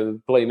uloge,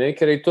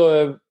 playmaker i to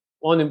je,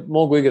 oni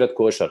mogu igrati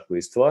košarku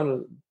i stvarno.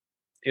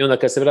 I onda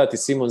kad se vrati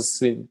Simons,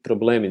 svi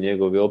problemi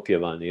njegovi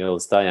opjevani,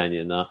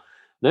 stajanje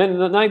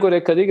najgore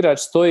je kad igrač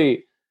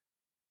stoji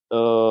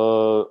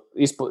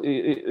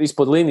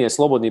ispod linije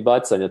slobodnih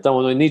bacanja, tamo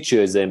onoj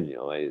ničijoj zemlji.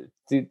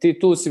 Ti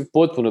tu si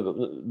potpuno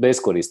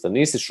beskoristan,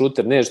 nisi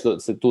šuter, nešto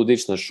se tu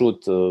dići na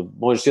šut,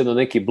 možeš jedno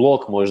neki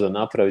blok možda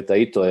napraviti, a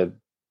i to je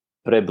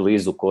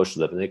preblizu košu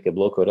da bi neke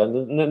blokove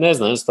ne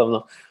znam,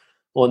 jednostavno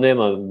on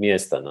nema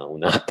mjesta u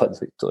napadu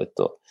i to je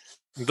to.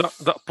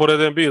 Da,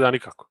 pored Embida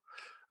nikako.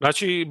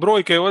 Znači,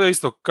 brojke ovdje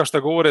isto, kao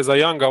što govore za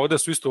Younga, ovdje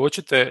su isto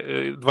očite,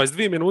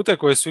 22 minute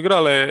koje su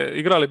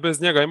igrali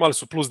bez njega, imali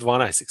su plus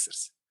 12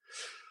 Sixers.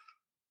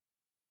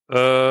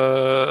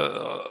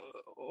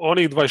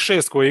 Onih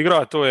 26 koji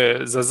igra, to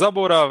je za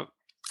zaborav.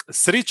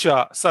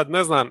 Srića, sad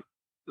ne znam,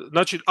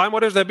 znači, ajmo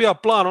reći da je bio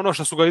plan ono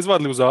što su ga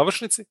izvadili u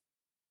završnici,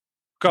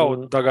 kao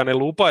da ga ne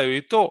lupaju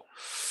i to,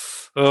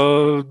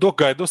 dok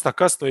ga je dosta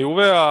kasno i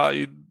uvea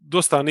i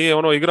dosta nije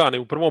igrani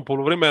u prvom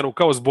poluvremenu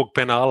kao zbog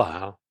penala.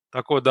 Ja.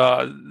 Tako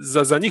da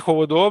za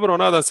njihovo dobro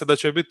nadam se da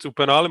će biti u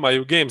penalima i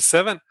u Game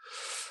 7,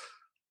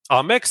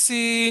 a Maxi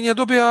je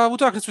dobija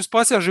utakmicu i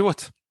spasija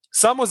život.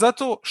 Samo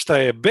zato što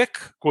je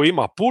bek koji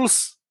ima puls,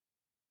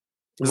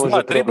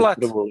 zna driblat,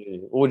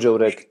 uđe u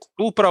reket.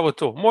 Upravo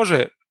to,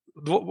 može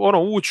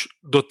ući,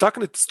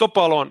 dotakniti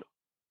stopalom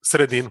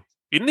sredinu.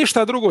 I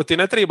ništa drugo ti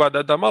ne treba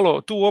da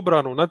malo tu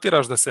obranu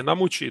natiraš da se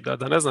namuči,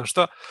 da ne znam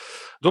šta.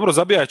 Dobro,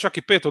 zabija je čak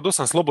i 5 od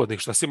 8 slobodnih,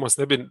 što Simons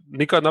ne bi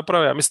nikad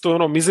napravio. Mislim,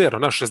 to je mizero,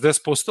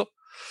 60%,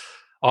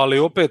 ali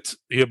opet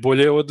je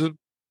bolje od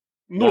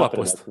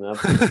 0%.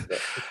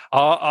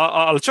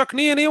 Ali čak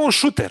nije on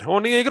šuter,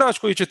 on nije igrač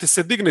koji će ti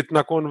se digniti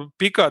nakon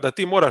pika da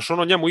ti moraš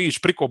njemu ići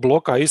priko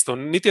bloka isto.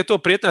 Niti je to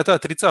prijetnja ta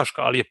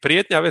tricaška, ali je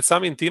prijetnja već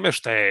samim time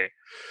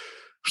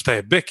šta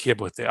je bek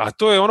jebote. A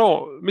to je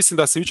mislim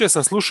da se jučer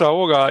sam slušao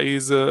ovoga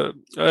iz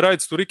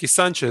Rights to Ricky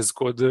Sanchez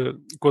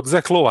kod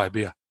Zach Lowa je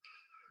bio.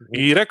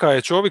 I rekao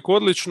je čovjek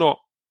odlično,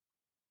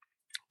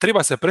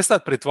 treba se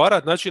prestati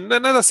pretvarati, znači ne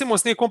da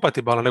Simons nije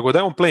kompatibilan, nego da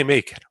je on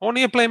playmaker. On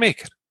nije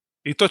playmaker.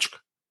 I točka.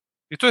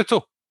 I to je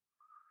to.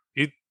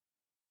 I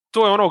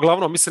to je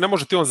glavno, mislim, ne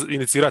može ti on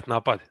inicirati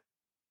napade.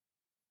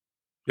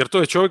 Jer to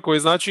je čovjek koji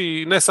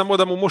znači ne samo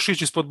da mu možeš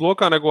ići ispod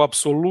bloka, nego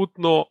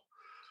apsolutno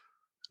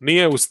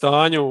nije u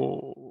stanju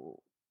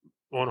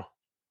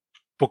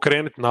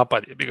pokrenuti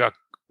napad, je bi ga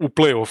u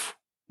play-off,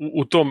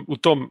 u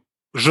tom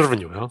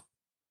žrvnju, ja?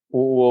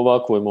 U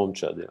ovakvoj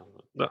momčadi.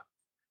 Da.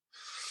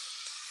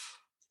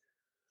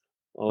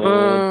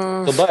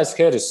 Tobias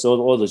Harris,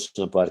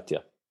 odlična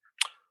partija.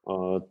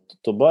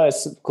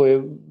 Tobias, koji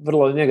je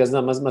vrlo njega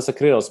znam,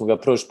 masakrirali smo ga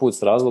prošli put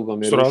s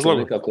razlogom, jer je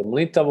nekako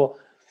mlitavo,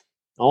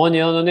 a on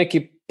je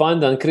neki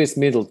pandan Chris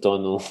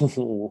Middleton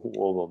u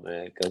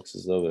ovome, kako se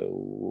zove,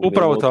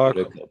 upravo tako.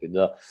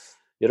 Da.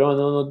 Jer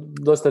on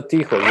dosta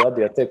tiho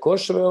zabija te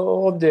koševe,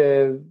 ovdje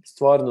je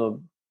stvarno,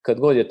 kad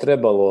god je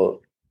trebalo,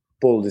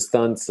 pol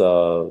distanca,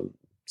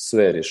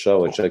 sve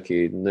rješavao, čak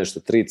i nešto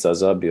trica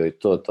zabio i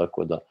to,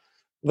 tako da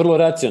vrlo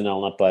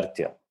racionalna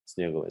partija s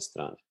njegove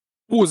strane.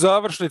 U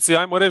završnici,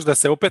 ajmo reći da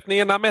se opet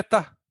nije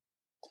nameta,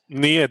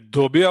 nije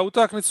dobija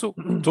utakmicu,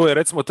 to je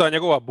recimo ta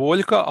njegova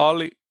boljka,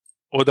 ali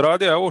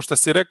odradio je ovo što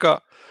si reka,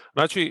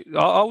 znači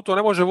auto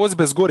ne može voziti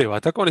bez goriva,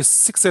 tako oni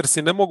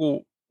Sixersi ne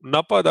mogu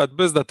napadati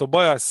bez da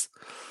Tobias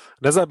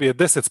ne zabije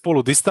 10 s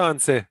polu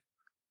distance,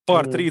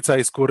 par trica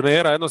iz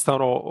kornera,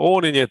 jednostavno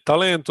on je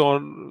talent,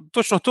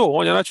 točno to,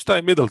 on je znači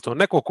taj Middleton,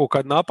 neko ko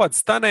kad napad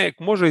stane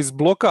može iz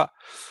bloka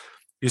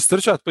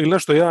istrčati ili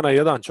nešto 1 na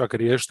 1 čak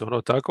riješiti,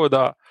 tako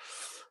da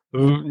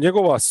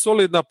njegova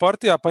solidna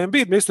partija, pa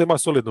Embiid isto ima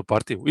solidnu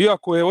partiju,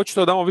 iako je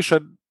očito da on više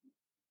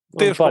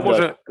teško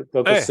može...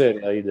 Kako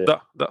serija ide.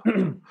 Da.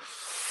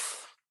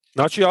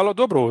 Znači, ali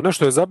dobro,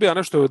 nešto je zabija,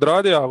 nešto je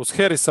odradio, uz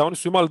Harrisa oni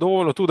su imali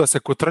dovoljno tu da se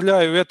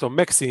kotrljaju, eto,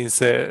 Maxine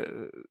se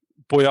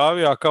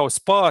pojavio kao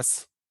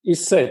spas. I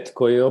Set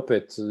koji je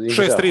opet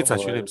igra.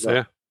 6-3 čini se,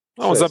 je.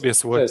 On zabije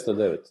svoje.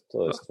 609,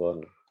 to je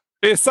stvarno.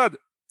 Sad,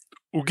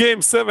 u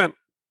Game 7,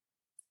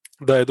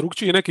 da je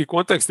drugčiji neki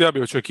kontekst, ja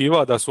bih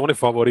očekivao da su oni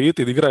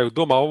favoriti, da igraju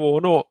doma ovo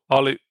ono,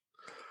 ali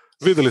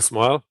vidjeli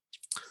smo, jel?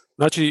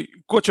 Znači,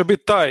 ko će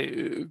biti taj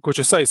ko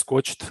će sad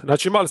iskočiti?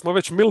 Znači, imali smo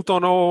već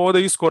Milton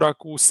ovdje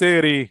iskorak u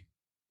seriji.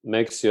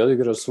 Maxi je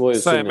odigrao svoje.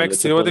 Sad je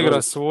Maxi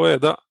odigrao svoje,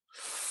 da.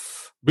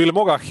 Bili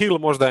moga Hill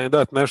možda im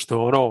dati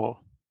nešto, ono...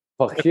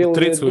 Pa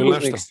Hill je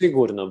dužnik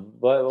sigurno.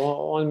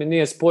 On mi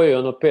nije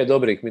spojio 5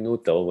 dobrih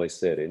minuta u ovoj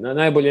seriji.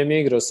 Najbolje mi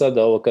je igrao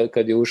sada ovo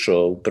kad je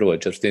ušao u prvoj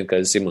četvrtini, kad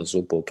je Simons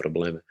upao u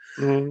probleme.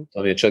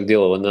 To mi je čak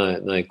djelovo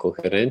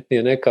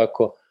najkoherentnije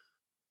nekako.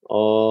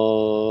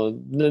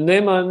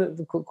 Nema,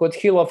 kod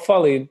Hilla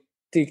fali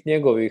tih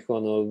njegovih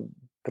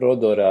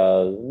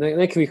prodora,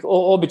 nekih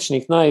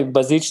običnih,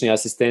 najbazičnijih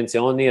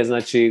asistencija. On nije,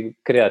 znači,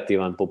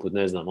 kreativan poput,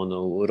 ne znam,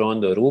 u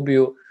Rondo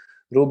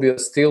Rubio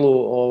stilu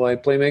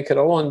playmaker,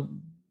 ali on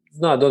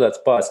zna dodat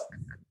pas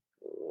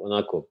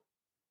onako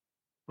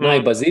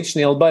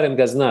najbazičniji, ali barem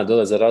ga zna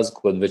dodat za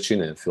razliku od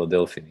većine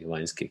Philadelphia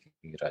vanjskih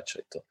igrača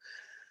i to.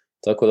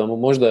 Tako da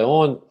možda je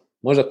on,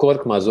 možda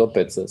Korkmaz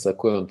opet sa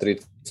kojom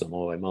tricom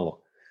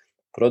malo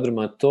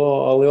prodrma to,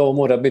 ali ovo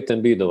mora biti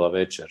Embiidova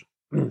večer.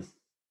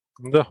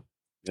 Da.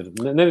 Jer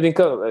ne vidim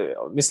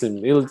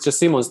mislim, ili će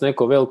Simons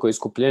neko veliko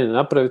iskupljenje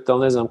napraviti,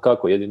 ali ne znam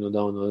kako, jedino da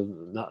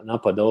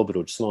napada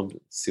obruč svom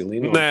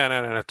silinom.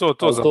 Ne,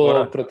 to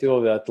zaboravim. To protiv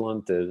ove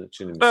Atlante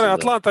čini mi se. Ne,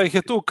 Atlanta ih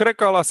je tu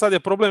krekala, sad je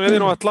problem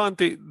jedino u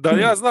Atlanti, da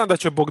ja znam da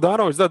će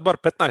Bogdanović dati bar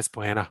 15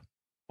 poena.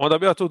 Onda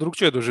bi ja to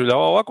drugčije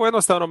doživljavao. Ovako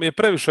jednostavno mi je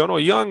previše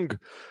Young,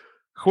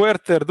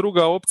 Huerter,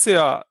 druga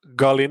opcija,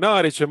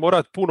 Galinari će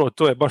morat puno,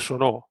 to je baš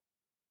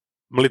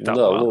mlitavo.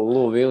 Da,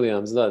 Lou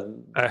Williams, da.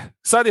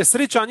 Sad je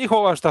srića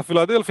njihova šta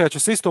Philadelphia će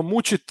se isto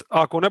mučit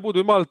ako ne budu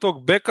imali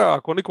tog beka,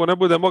 ako niko ne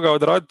bude mogao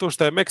odraditi to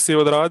što je Maxi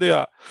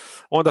odradio,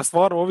 onda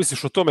stvarno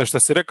ovisiš o tome što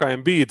si rekao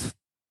Embiid,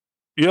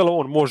 je li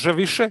on može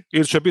više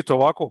ili će biti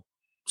ovako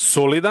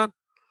solidan.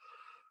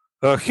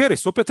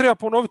 Harris opet treba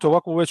ponoviti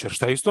ovakvu večer,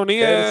 šta isto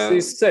nije...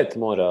 Harris i Set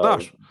mora...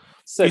 Znaš,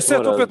 i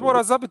Set opet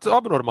mora zabiti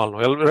abnormalno,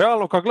 jer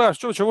realno kad gledaš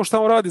čovječe ovo šta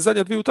on radi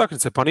zadnje 2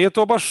 utakmice, pa nije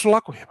to baš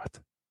lako jebati.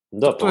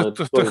 Da, to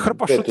je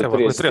hrpa šuteva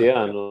koje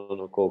treba.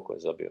 Koliko je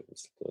zabio,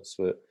 mislim, to je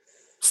sve...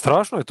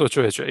 Strašno je to,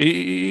 čovječe.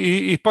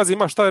 I pazi,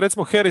 imaš taj,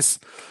 recimo, Harris,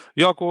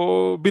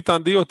 jako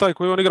bitan dio taj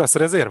koji on igra s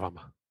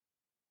rezervama.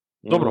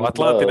 Dobro,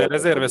 Atlantine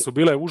rezerve su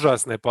bile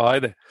užasne, pa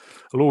ajde,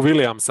 Lou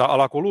Williamsa,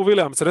 ali ako Lou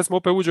Williams, recimo,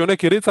 opet uđe u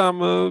neki ritam,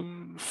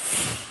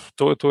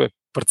 to je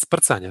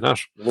prcanje,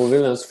 znaš. Lou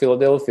Williams u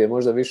Philadelphia je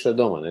možda više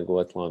doma nego u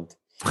Atlanti.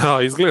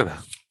 Izgleda.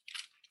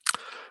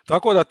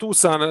 Tako da tu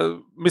sam,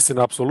 mislim,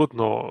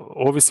 apsolutno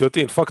ovisi o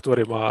tim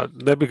faktorima,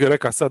 ne bih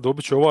rekao sad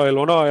dobit će ovaj ili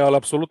onaj, ali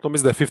apsolutno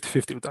mislim da je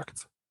 50-50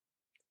 utakmica.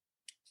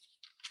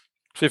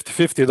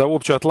 50-50 da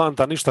uopće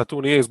Atlanta ništa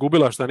tu nije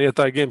izgubila, što nije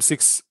taj Game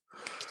 6.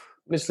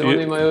 Mislim,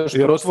 on ima još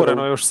jer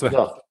otvoreno još sve.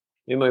 Da,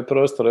 ima i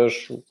prostora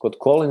još kod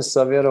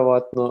Collinsa,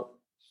 vjerovatno.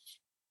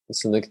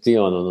 Mislim, nek ti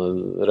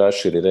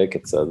raširi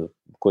reket sad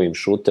kojim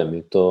šutem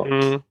i to.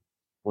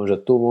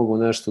 Možda tu mogu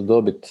nešto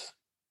dobiti.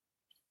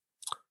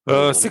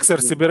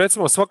 Sixersi bi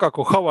recimo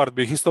svakako Howard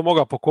bi ih isto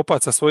mogao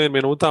pokopati sa svojim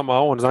minutama,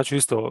 a on znači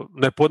isto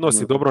ne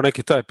podnosi dobro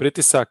neki taj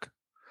pritisak.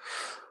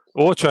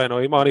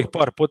 Očajno ima onih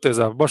par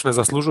poteza, baš ne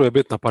zaslužuje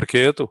biti na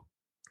parketu.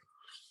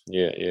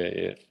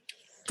 Je.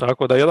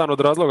 Tako da jedan od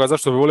razloga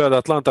zašto bi volio da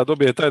Atlanta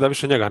dobije taj da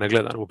više njega ne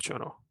gledam uopće.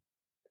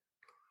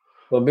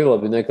 Pa bila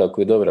bi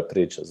nekako i dobra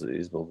priča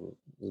zbog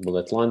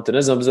Atlante.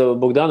 Ne znam, za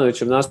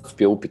Bogdanovićev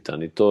nastup je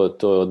upitan i to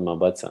odmah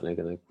baca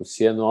neku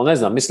sjenu, ali ne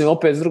znam, mislim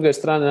opet s druge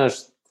strane naš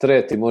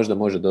Treti možda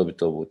može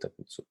dobiti ovu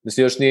utakmicu.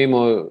 Mislim, još nije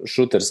imao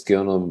šuterski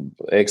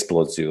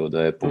eksploziju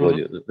da je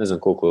pogodio. Ne znam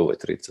koliko je ovoj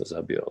trica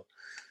zabio.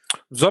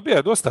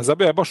 Zabija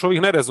je baš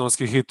ovih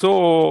nerezonskih i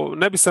to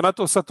ne bi se na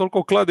to sad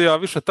toliko kladio, a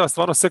više ta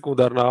stvarno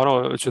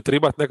sekundarna će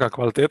tribati neka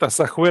kvaliteta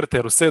sa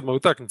Huerter u 7.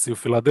 utakmici u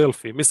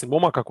Filadelfiji. Mislim,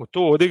 momak kako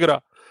to odigra,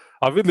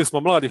 a vidjeli smo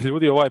mladih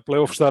ljudi ovaj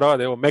playoff šta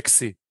rade, evo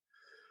Maxi.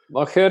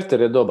 Ma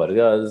Huerter je dobar,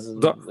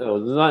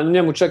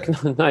 njemu čak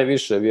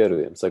najviše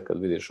vjerujem sad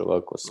kad vidiš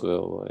ovako sve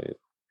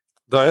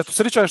Da, eto,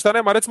 sreća je što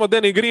nema recimo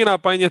Danny Greena,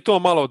 pa im je to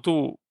malo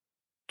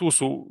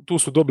tu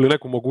su dobili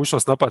neku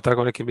mogućnost napad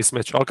tako neki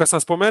mismeć. Ali kad sam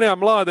spomenuo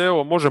mlade,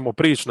 evo, možemo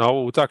prići na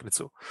ovu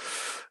utakmicu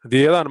gdje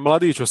je jedan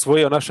mladić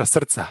osvojio naša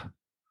srca.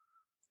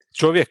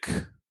 Čovjek.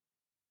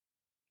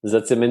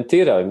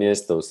 Zacementirao je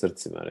mjesto u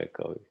srcima,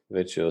 rekao bih.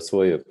 Već je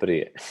osvojio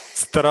prije.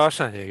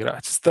 Strašan je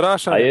igrač.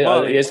 Strašan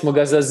jesmo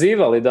ga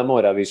zazivali da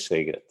mora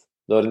više igrati?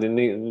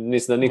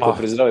 Mislim da niko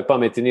pri zdravoj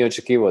pameti nije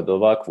očekivao da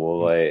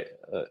ovakvu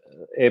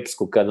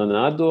epsku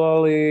kanonadu,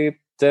 ali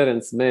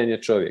Terence Mann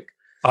je čovjek.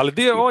 Ali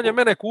on je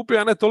mene kupio,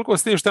 a ne toliko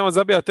s tim što on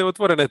zabija te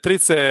otvorene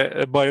trice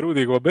by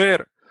Rudy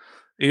Gobert,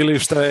 ili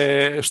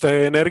šta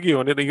je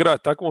energijom igra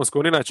takvom s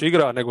kojom inače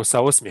igra, nego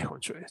sa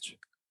osmijehom, čovječe.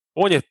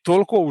 On je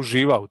toliko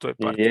uživao u toj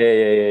partiji.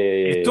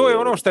 I to je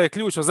ono što je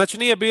ključno. Znači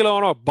nije bilo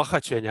ono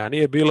bahaćenja,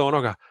 nije bilo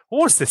onoga.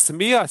 On se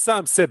smija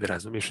sam sebi,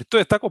 razumiješ? I to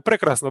je tako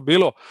prekrasno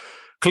bilo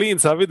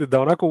klinca vidi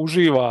da onako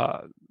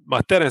uživa.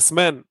 Terence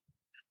Mann,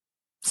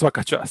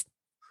 svaka čast.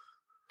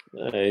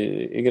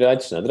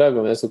 Igračina,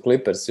 drago mi da su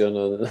Clippersi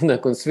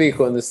nakon svih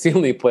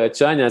silnih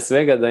pojačanja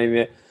svega da im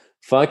je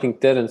fucking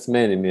Terence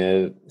Mann im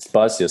je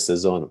spasio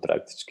sezonu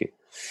praktički.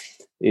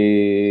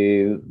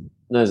 I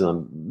ne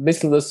znam,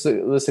 mislim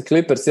da se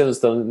Clippers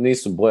jednostavno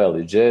nisu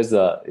bojali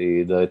Jazza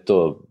i da je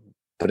to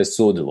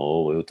presudilo u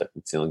ovoj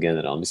utakmici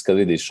generalno. Mislim kad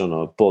vidiš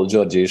Paul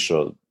George je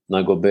išao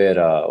na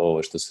Gobera,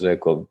 ovo što se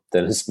rekao,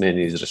 Terence Mann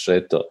je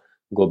izrešeto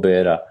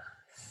Gobera.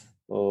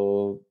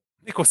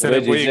 Niko se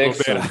ne boji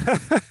Gobera.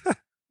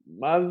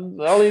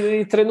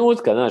 Ali i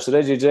trenutka, znaš,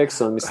 Reggie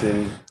Jackson,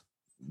 mislim,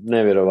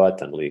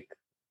 nevjerovatan lik.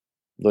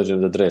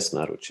 Dođem da dres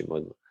naručim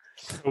odmah.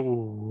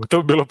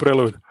 To bi bilo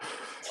preludo.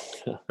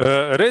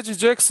 Reggie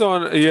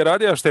Jackson je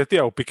radio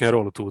štetija u pick and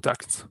rollu tu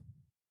utakmicu.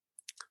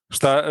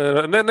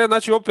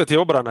 Znači opet je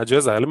obrana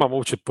Jazza, jer imamo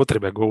uopće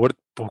potrebe govoriti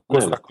po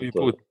ko zna koji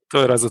put.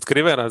 To je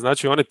razotkrivena,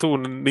 znači oni tu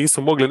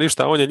nisu mogli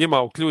ništa, on je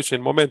njima u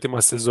ključnim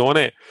momentima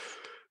sezone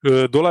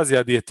dolazi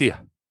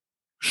Adjetija.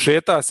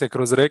 Šeta se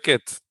kroz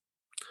reket,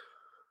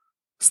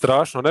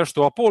 strašno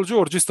nešto, a Paul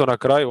George isto na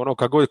kraju,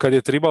 kad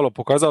je tribalo,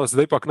 pokazalo se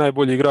da je ipak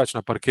najbolji igrač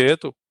na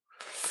parketu.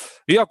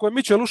 Iako je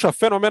Mitchell ušao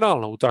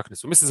fenomenalno u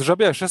utakmicu. Mislim,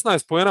 zažabija je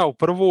 16 poena u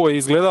prvoj i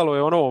izgledalo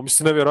je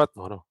mislim,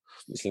 nevjerojatno.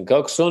 Mislim,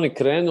 kako su oni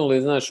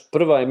krenuli, znaš,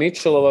 prva je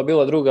Mitchellova,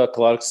 bila druga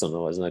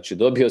Clarksonova, znači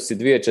dobio si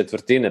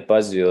 2/4,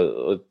 pazi,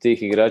 od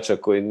tih igrača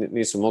koji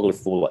nisu mogli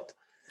fullat.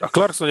 A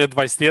Clarkson je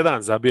 21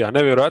 zabija,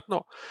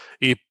 nevjerojatno.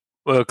 I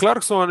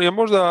Clarkson je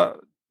možda,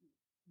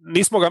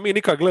 nismo ga mi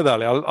nikad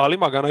gledali, ali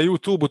ima ga na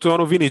YouTube-u, to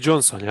je Vinnie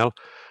Johnson, jel?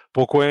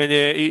 Po kojem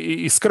je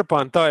i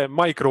skrpan taj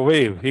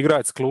microwave,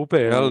 igrač s klupe,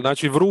 jel?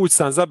 Znači vruć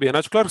sam zabije.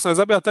 Znači Clarkson je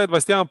zabija taj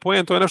 21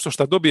 poen, to je nešto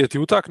što dobije ti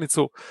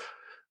utakmicu.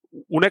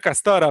 U neka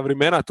stara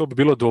vremena to bi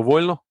bilo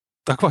dovoljno,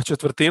 takva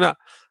četvrtina.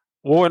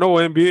 U ovoj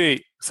novoj NBA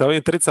sa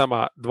ovim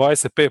tricama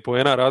 25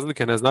 poena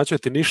razlike ne znači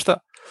ti ništa,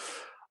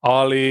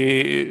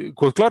 ali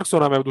kod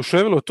Clarksona me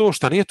oduševilo to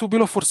što nije tu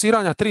bilo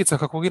forsiranja trica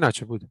kakvog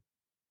inače bude.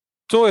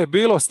 To je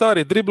bilo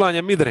stari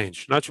driblanje midrange,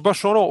 znači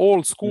baš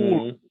old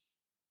school.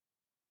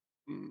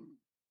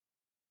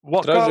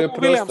 Tražio je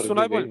prostor. Su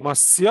najbolji. Ma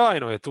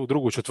sjajno je tu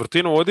drugu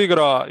četvrtinu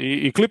odigra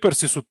i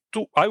Clippersi su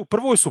tu, a u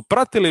prvoj su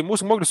pratili,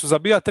 mogli su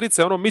zabijati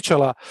trice,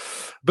 Mitchella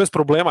bez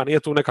problema, nije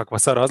tu nekakva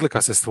sad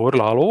razlika se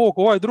stvorila, ali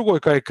ovaj drugoj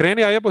kad je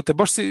krenija, jebote,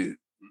 baš si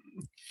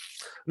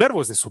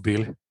nervozni su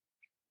bili.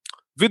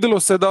 Vidjelo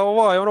se da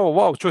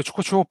wow, čovječ,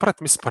 ko će ovo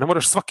pratiti, mislim, pa ne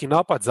moraš svaki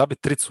napad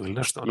zabiti tricu ili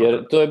nešto.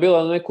 Jer to je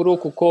bila na neku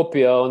ruku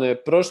kopija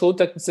one prošle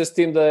utakmice s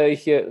tim da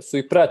su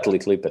ih pratili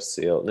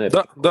Clippersi, jel? Ne,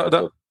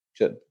 da.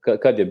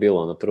 Kad je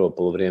bilo prvo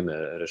polovrijeme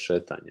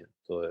rešetanje?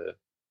 To je...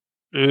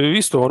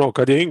 Isto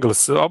kad je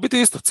Ingles, a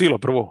biti isto cijelo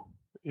prvo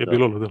je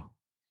bilo ludilo.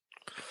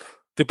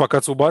 Tipa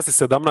kad su ubacili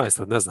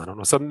 17, ne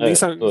znam, sad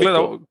nisam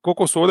gledao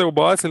koliko su ovdje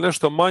ubacili,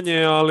 nešto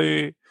manje,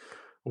 ali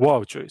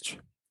wow, čovječ.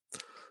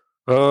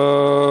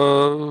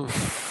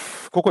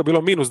 Koliko je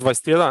bilo? Minus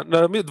 21,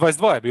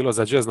 22 je bilo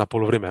za Jazz na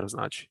polovremenu,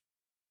 znači.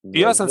 I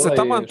ja sam se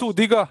taman tu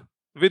diga,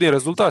 vidim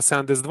rezultat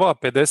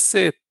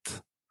 72-50,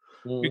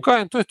 i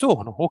kajem, to je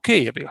to, ok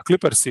je bila,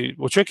 Clippersi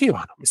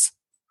očekivano, mislim.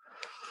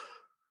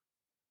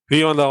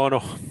 I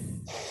onda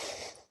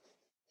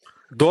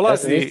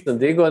dolazi... Ja se nisam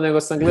digao,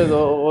 nego sam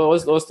gledao,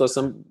 ostao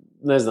sam,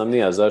 ne znam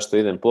nija zašto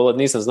idem pola,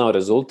 nisam znao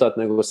rezultat,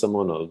 nego sam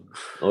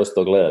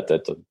ostao gledati,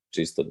 eto,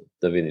 čisto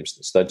da vidim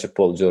šta će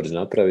Paul George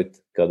napraviti.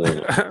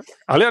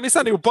 Ali ja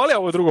nisam ni upalio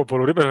ovo drugo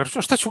poluvrijeme,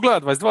 šta ću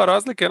gledati, 22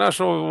 razlike,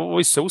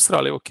 ovi su se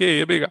usrali, ok,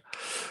 jebi ga.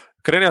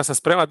 Krenio sam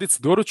spremati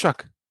dici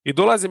doručak i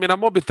dolazi mi na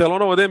mobitel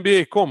od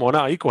NBA.com,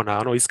 ona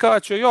ikona,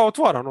 iskače, ja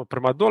otvaram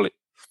prema doli.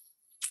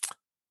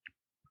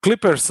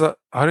 Clippersa,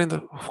 ali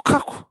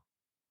kako?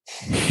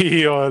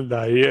 I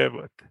onda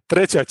jebote,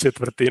 treća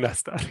četvrtina,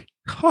 stari.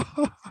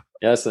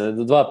 Ja sam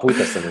 2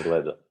 puta sam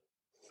gledao.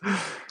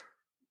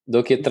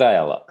 Dok je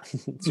trajala.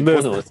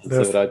 Ponovo sam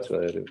se vraćao.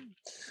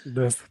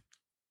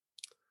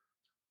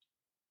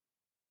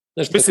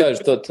 Znaš što kažeš,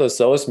 to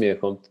sa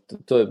osmijehom,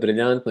 to je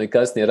briljantno i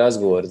kasnije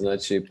razgovor,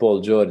 znači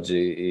Paul George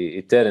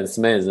i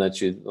Terence Mann,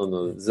 znači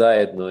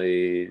zajedno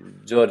i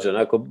George,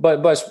 onako,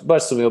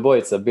 baš su mi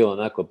obojica bilo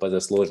onako, pa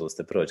zaslužili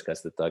ste proći kad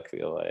ste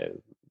takvi,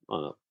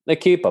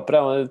 ekipa,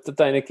 pravo,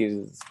 taj neki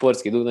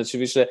sportski duh, znači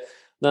više,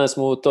 danas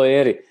smo u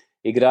toj eri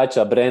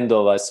igrača,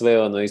 brendova, sve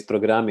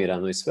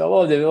isprogramirano i sve,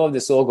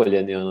 ovdje su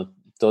ogoljeni,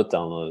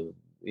 totalno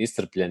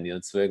istrpljeni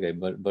od svega i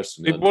baš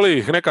su mi... I boli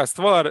ih neka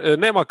stvar,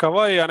 nema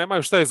Kavaija,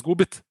 nemaju šta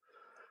izgubiti.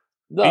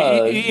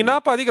 I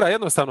napad igra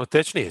jednostavno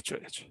tečnije,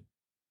 čovječ.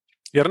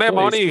 Jer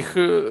nema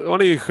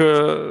onih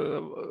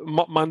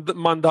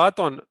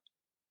mandatom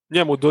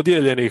njemu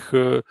dodijeljenih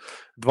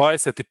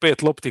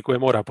 25 lopti koje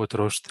mora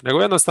potrošiti.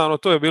 Nego jednostavno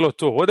to je bilo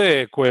to. Ode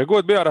je koje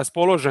god bio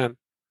raspoložen,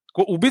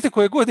 u biti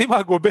koje god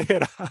ima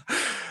Gobera,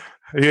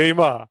 je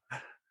ima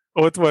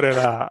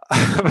otvorena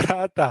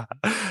vrata.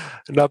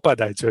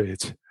 Napadaj,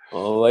 čovječe.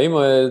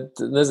 Imao je,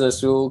 ne znam,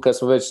 kad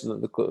smo već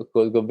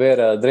kod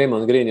Gobera,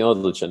 Draymond Green je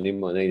odlučan,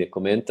 imao negdje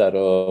komentar,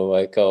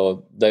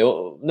 kao da je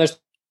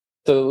nešto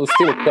u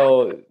stilu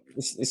kao,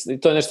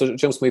 to je nešto o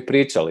čemu smo i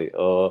pričali,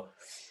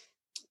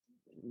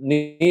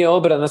 nije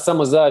obrana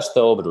samo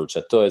zaštita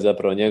obruča, to je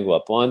zapravo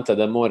njegova poanta,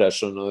 da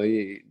moraš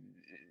i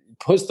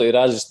postoji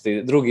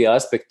različiti drugi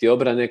aspekti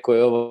obrane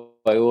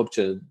koje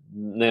uopće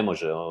ne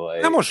može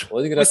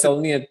odigrati,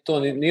 ali nije to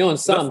ni on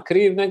sam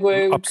kriv, nego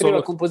je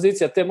kriva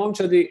kompozicija te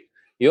momčadi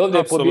i ovdje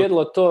je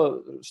pobjedilo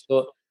to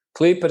što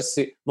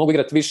Clippersi mogu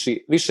igrati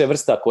više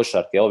vrsta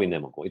košarke, a ovi ne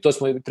mogu. I to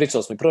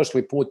pričali smo i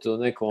prošli put o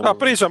nekom...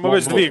 pričamo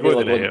već 2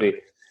 godine.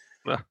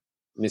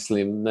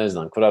 Mislim, ne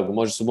znam, kvragu,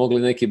 možda su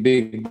mogli neki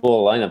big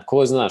ball line-up,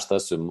 ko zna šta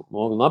su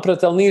mogli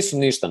napraviti, ali nisu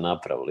ništa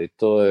napravili.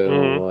 To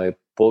je,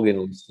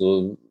 poginuli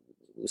su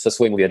sa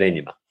svojim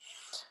uvjerenjima.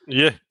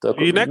 Je,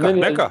 tako, i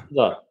neka.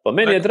 Da, pa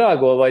meni je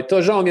drago,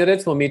 to žao mi je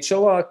recimo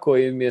Mitchella,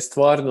 koji mi je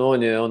stvarno,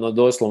 on je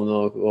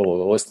doslovno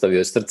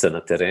ostavio srce na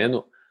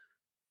terenu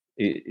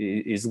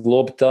i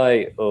zglob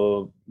taj,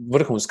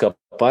 vrhunska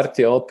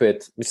partija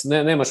opet,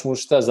 mislim, nemaš mu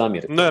šta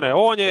zamjeriti. Ne,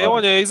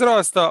 on je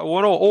izrasta u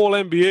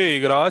All NBA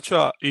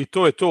igrača i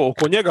to je to,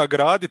 oko njega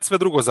gradit, sve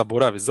drugo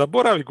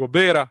zaboravi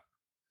Gobera,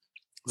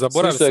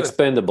 zaboravi svi su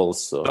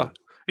expendables. Da.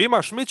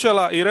 Imaš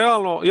Mitchella i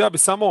realno, ja bi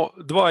samo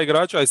 2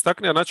 igrača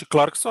istaknio, znači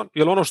Clarkson,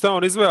 jer ono što je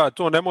on izveo,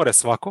 to ne more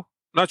svako.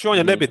 Znači on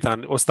je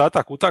nebitan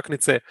ostatak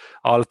utakmice,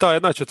 ali ta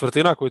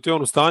 1/4 koju ti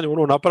on u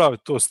stanju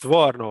napraviti, to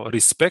stvarno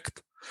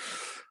respekt.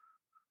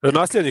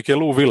 Nasljednik je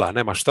Lou Villa,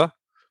 nema šta.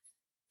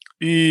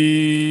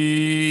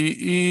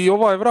 I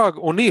ovaj vrag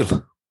O'Neal.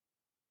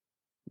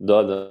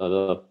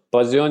 Da.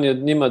 Pazi, on je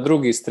njima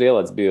drugi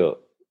strijelac bio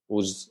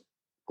uz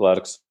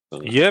Clarkson.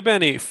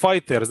 Jebeni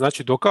fighter,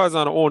 znači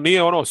dokazano, on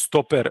nije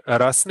stoper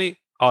rasni,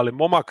 ali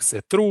momak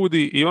se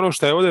trudi i ono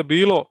što je ovdje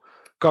bilo,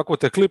 kako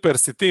te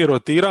Clippersi tim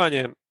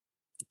rotiranjem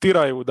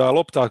tiraju da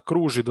lopta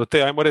kruži do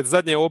te, ajmo reći,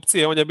 zadnje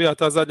opcije, on je bila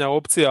ta zadnja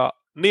opcija,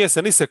 nije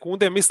se ni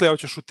sekunde mislio da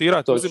će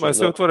šutirati, uzimaju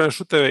sve otvorene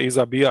šuteve i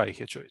zabija ih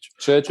je čovječ.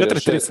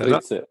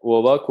 4-3 u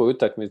ovakvoj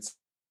utakmici.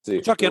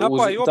 Čak je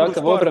napao i obruč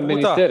par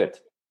puta. Teret.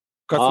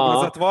 Kad su ga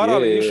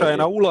zatvarali, išao je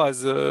na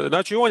ulaz.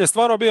 Znači, on je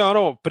stvarno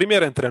bio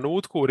primjeren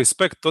trenutku,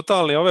 respekt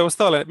totalni, ove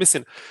ostale,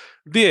 mislim,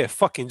 gdje je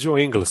fucking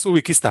Joe Ingles?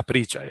 Uvijek ista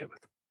priča je.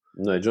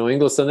 Ne, Joe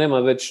Inglesa nema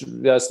već,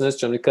 ja se ne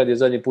sjećam ni kad je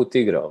zadnji put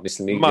igrao.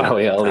 Mislim, igrao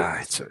je, ali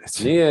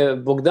nije,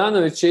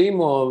 Bogdanović je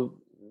imao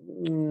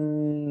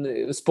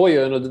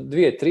spojio je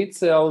 2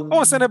 trice, ali...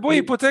 On se ne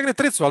boji potegne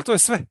tricu, ali to je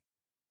sve.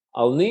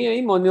 Ali nije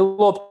imao ni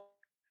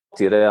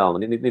lopti realno,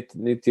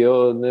 niti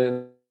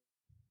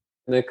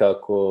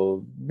nekako,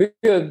 bio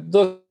je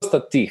dosta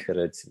tih,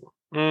 recimo.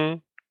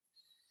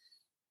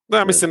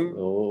 Da, mislim...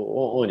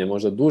 On je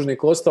možda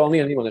dužnik ostao, ali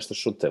nije imao nešto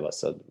šuteva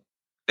sad.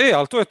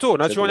 Ali to je to,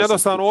 znači on je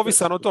jednostavno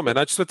ovisan o tome,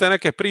 znači sve te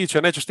neke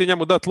priče, nećeš ti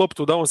njemu dati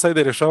loptu da on sad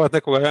ide rješavati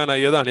nekoga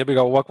 1-1, jebi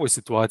ga u ovakvoj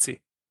situaciji.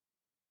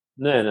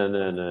 Ne.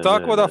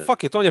 Tako da,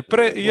 fuck it, on je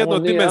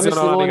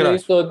jednodimenzionalan igrač. On je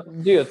isto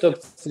dio tog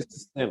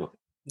sistema.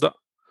 Da.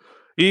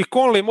 I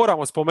Conley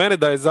moramo spomenuti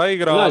da je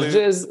zaigrao. Znaš,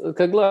 Jazz,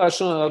 kad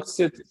gledaš ako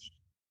sjetiš.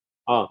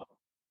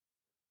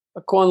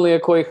 Conley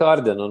je koji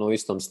Harden, u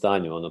istom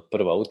stanju,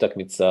 prva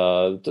utakmica.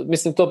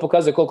 Mislim, to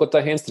pokazuje koliko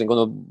taj hamstring,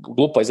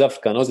 glupa iz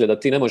Afrika ozljeda,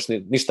 ti ne možeš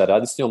ništa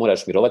raditi s njom,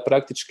 moraš mirovati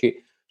praktički.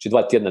 Znači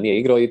 2 tjedna nije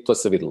igrao i to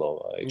se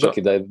vidjelo. Čak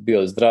i da je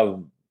bio zdrav,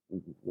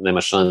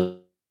 nema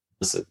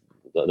šanse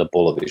da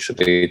poloviš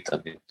ritam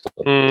i to.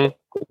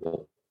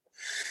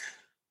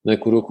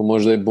 Neku ruku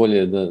možda je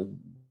bolje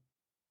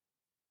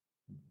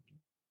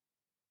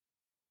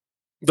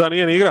da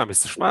nije ni igra,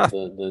 misliš? Da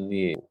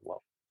nije.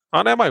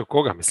 A nemaju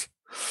koga, mislim.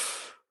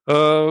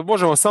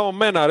 Možemo samo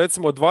Mena,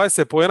 recimo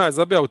 20 poena je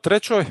zabija u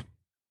trećoj.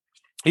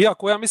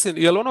 Iako ja mislim,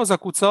 je li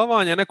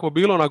zakucavanje neko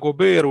bilo na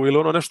Goberu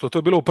ili nešto, to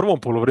je bilo u prvom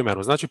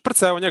poluvremenu. Znači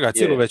prca je njega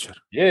cijelu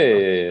večer.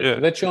 Je.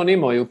 Već je on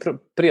imao i u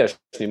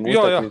prijašnjim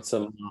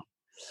utakmicama.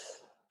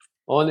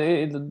 On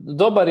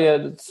dobar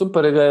je,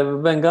 super ga je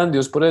Van Gundy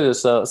usporedio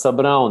sa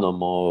Brownom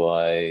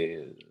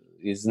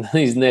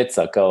iz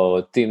Neca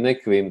kao tim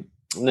nekim,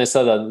 ne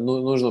sada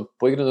nužno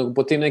poigranog,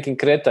 po tim nekim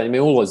kretanjima i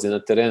ulozi na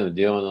terenu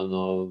gdje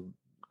on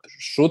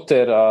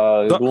šuter,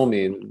 a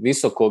glumi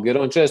visokog, jer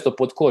on često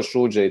pod koš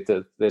uđe i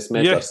te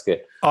smetarske.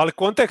 Ali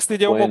kontekst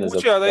je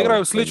omogućio da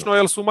igraju slično,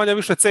 jer su manje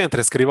više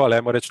centre skrivali,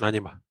 ajmo reći, na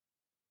njima.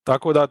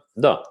 Tako da.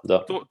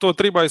 To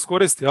treba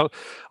iskoristiti,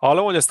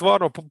 ali on je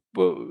stvarno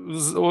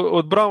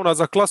od Browna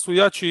za klasu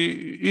jači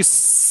i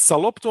sa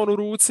loptom u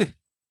ruci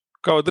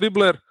kao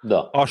dribler,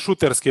 a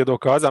šuterski je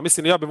dokazao.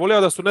 Mislim, ja bih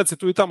volio da su neci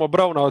tu i tamo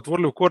Browna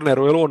otvorili u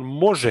korneru, jer on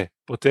može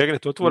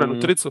potegnuti otvorenu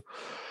tricu,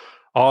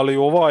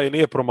 ali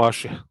nije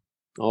promašio.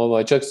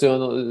 Čak se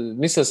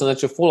mislio sam da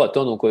će fulat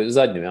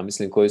zadnju, ja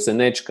mislim, koju se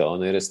nečka,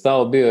 jer je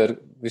stao bio, jer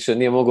više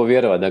nije mogao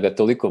vjerovati da ga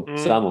toliko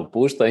samog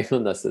pušta i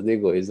onda se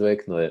digao i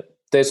izveknuo je.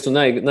 Te su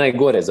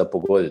najgore za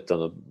pogoditi,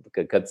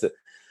 kad se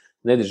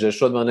ne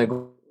dižeš odmah,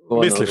 nego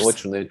Misliš se?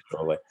 hoću neću.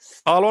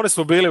 Ali oni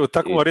su bili u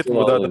takvom I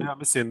ritmu da ja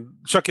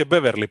mislim, čak je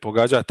Beverly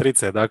pogađa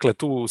trice, dakle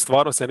tu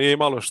stvarno se nije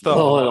imalo šta.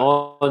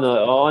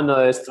 Ono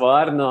je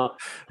stvarno,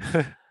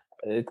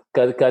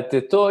 kad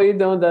te to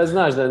ide, onda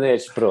znaš da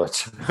neće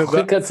proći.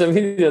 Kad sam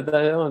vidio da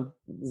je on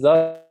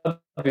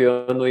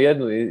zabio onu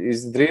jednu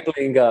iz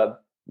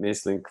driblinga,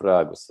 mislim,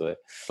 kragu sve.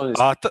 Oni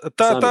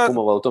sami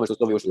kumovali u tome što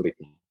su ovi ušli u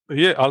ritmu.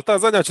 Je, ali ta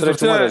zadnja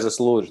četvrtina je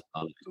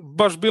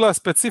baš bila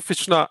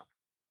specifična,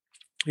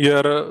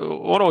 jer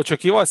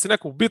očekivao si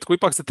neku bitku,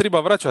 ipak se treba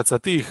vraćati sa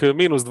tih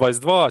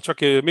 -22,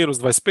 čak je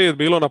 -25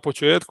 bilo na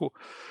početku.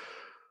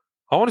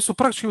 A oni su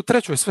praktički u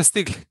trećoj sve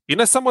stigli. I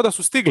ne samo da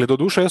su stigli,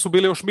 doduše jesu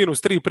bili još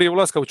 -3 prije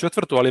ulaska u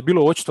četvrtu, ali je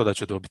bilo očito da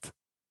će dobiti.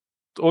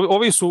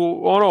 Ovi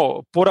su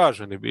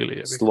poraženi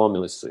bili.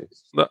 Slomili su ih.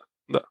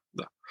 Da.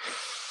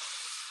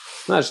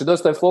 Znači,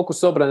 dosta je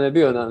fokus obrane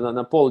bio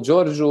na Paul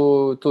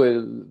Georgeu, tu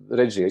je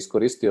Reggie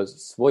iskoristio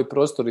svoj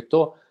prostor i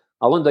to,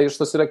 ali onda još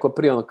što si rekao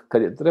prije,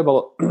 kad je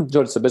trebalo,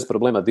 George se bez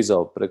problema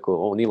dizao preko,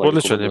 on ima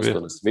odličan je bio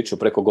na sviču,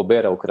 preko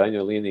Gobera u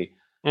krajnjoj liniji,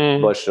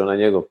 baš je onaj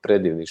njegov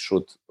predivni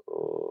šut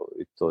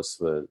i to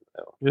sve,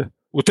 evo. Je.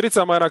 U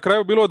tricama je na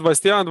kraju bilo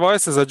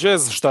 21-20 za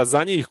Jazz, šta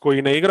za njih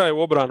koji ne igraju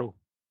u obranu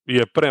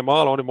je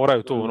premalo, oni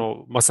moraju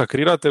to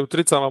masakrirati, u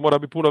tricama mora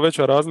biti puno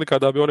veća razlika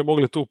da bi oni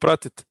mogli tu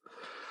pratiti.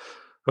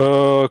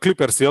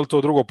 Clippers, jel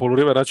to drugo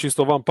poluvrijeme, znači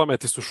isto van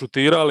pameti su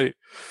šutirali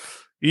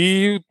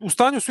i u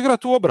stanju su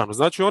igrati u obranu,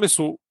 znači oni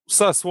su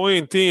sa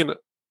svojim tim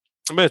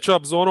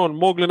match-up zonom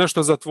mogli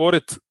nešto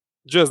zatvoriti,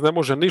 Jazz ne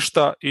može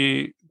ništa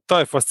i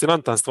taj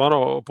fascinantan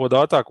stvarno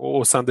podatak o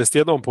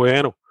 81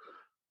 poenu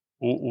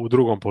u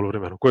drugom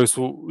poluvremenu koji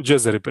su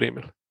Jazzeri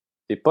primili.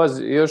 I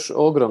pazi, još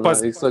ogromno,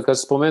 kad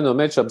si spomenuo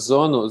match-up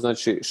zonu,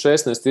 znači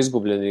 16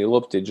 izgubljenih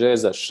lopti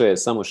Jazza,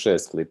 samo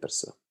 6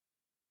 Clippersa.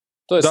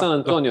 To je San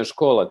Antonio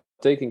škola,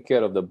 taking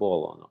care of the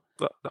ball,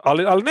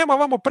 Ali nema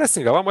vamo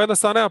pressinga, vamo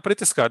jednostavno nema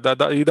pritiska,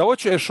 i da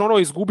hoćeš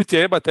izgubiti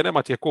jebate,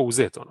 nema ti je ko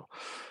uzeti,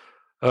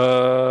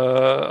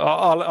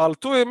 ali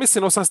to je,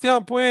 mislim,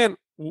 81 poen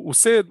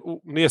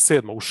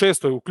u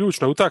šestoj, u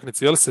ključnoj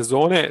utakmici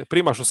sezone,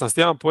 primaš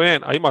 81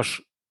 poen, a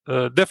imaš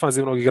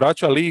defanzivnog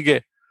igrača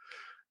lige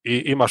i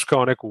imaš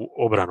kao neku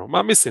obranu.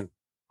 Mislim,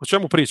 o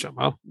čemu pričam,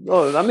 a?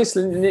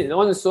 Mislim,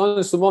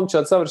 oni su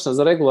momčad savršeno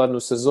za regularnu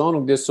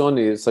sezonu gdje su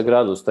oni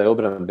sagradili taj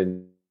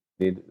obrambeni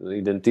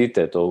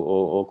identitet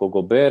oko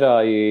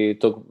Gobera i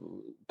tog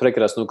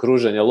prekrasnog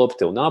kruženja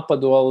lopte u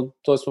napadu, ali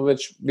to smo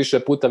već više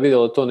puta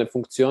vidjeli da to ne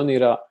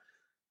funkcionira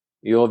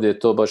i ovdje je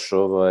to baš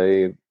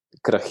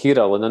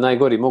krahiralo na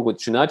najgori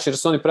mogući način jer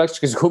su oni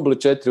praktički izgubili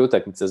 4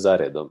 utakmice za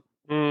redom.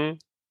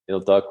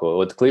 Jel tako?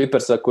 Od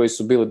Clippersa koji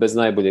su bili bez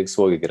najboljeg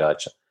svog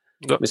igrača.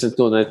 Da. Mislim,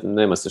 tu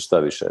nema se šta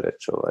više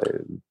reći.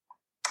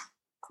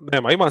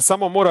 Nema,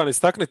 samo moram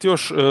istaknuti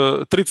još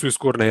tricu iz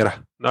kornera.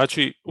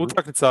 Znači,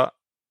 utakmica,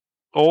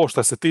 ovo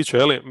što se tiče,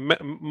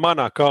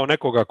 Mana kao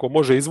nekoga ko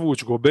može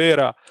izvući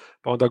Gobera,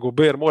 pa onda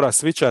Gober mora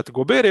svičati.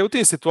 Gober je u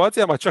tim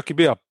situacijama čak i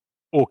bio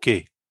ok.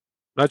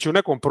 Znači, u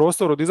nekom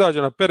prostoru da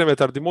izađe na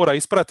perimetar gdje mora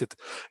ispratiti.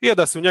 I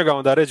da se u njega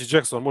onda Reggie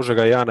Jackson može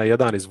ga 1 na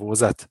 1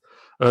 izvozati.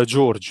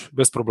 George,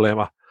 bez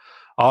problema.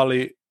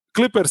 Ali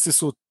Clippersi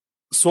su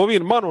s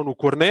ovim Manom u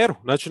korneru,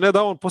 znači ne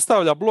da on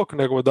postavlja blok,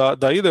 nego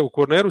da ide u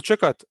korneru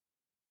čekat,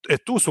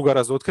 tu su ga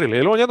razotkrili,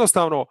 jer on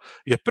jednostavno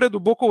je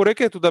preduboko u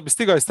reketu da bi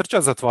stigao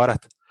istrčati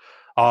zatvarati.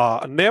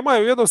 A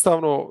nemaju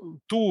jednostavno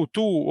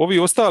tu ovi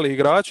ostali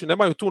igrači,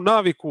 nemaju tu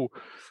naviku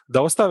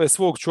da ostave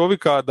svog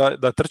čovjeka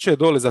da trče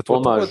dole za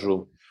to.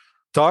 Pomažu.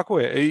 Tako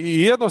je,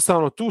 i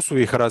jednostavno tu su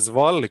ih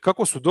razvalili,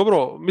 kako su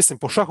dobro, mislim,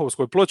 po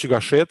šahovskoj ploči ga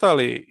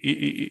šetali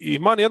i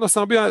Man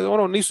jednostavno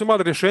bio, nisu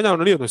imali rješenja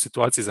na nijednoj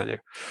situaciji za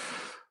njega.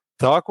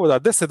 Tako da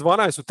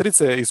 10-12 su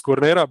trice iz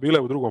kornera bile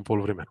u drugom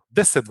poluvremenu.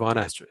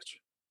 10-12 čovječe.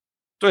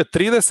 To je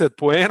 30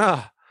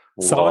 poena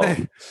sa one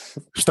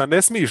šta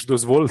ne smiješ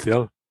dozvoliti,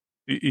 jel?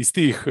 Iz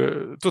tih,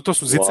 to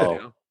su ziceri,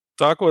 jel?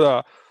 Tako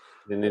da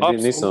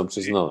nisam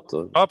priznao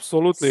to.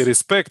 Apsolutni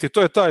respekt i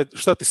to je taj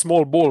šta ti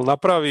small ball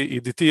napravi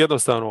i di ti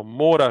jednostavno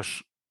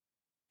moraš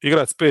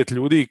igrati s 5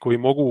 ljudi koji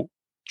mogu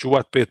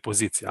čuvati 5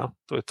 pozicija.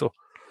 To je to.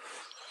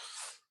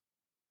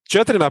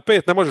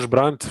 4-5 ne možeš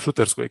braniti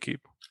šutersku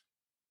ekipu.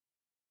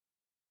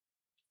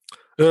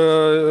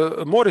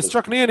 Morris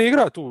čak nije ni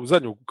igrao tu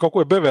zadnju, kako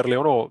je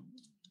Beverly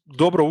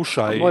dobro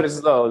ušao.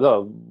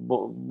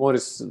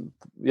 Morris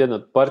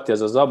jedna partija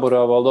za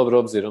zaborav, ali dobro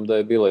obzirom da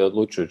je bila i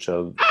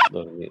odlučujuća,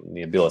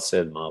 nije bila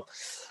 7.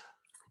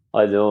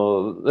 Ajde,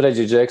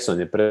 Reggie Jackson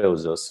je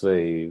preuzeo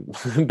sve i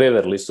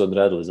Beverly su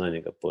odradili za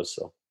njega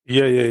posao.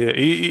 Je.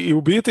 I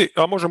u biti,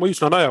 a možemo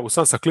ići na najavu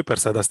sam sa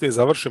Clippersa da s tim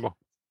završimo.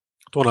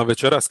 To nam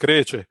večeras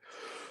kreće.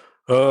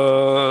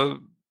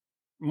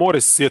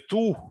 Morris je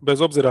tu,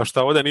 bez obzira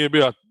što ovdje nije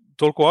bio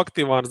toliko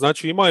aktivan,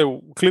 znači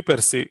imaju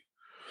Clippersi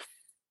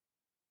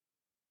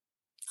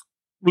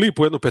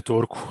lipu jednu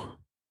petorku.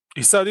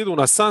 I sad idu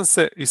na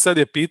Sanse i sad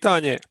je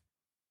pitanje,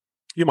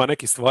 ima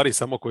neki stvari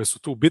samo koje su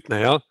tu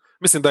bitne, jel?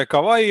 Mislim da je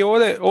Kawhi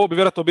ovdje, ovo bi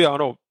vjerojatno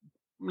bio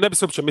ne bi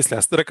se uopće mislio,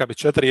 rekao bi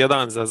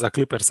 4-1 za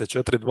Clippers-e,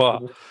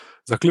 4-2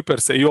 za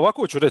Clippers-e i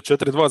ovako ću reći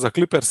 4-2 za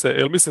Clippers-e,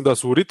 jer mislim da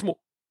su u ritmu,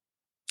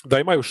 da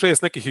imaju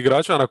 6 nekih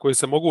igrača na koji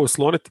se mogu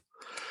osloniti.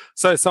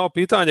 Sad je samo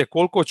pitanje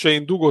koliko će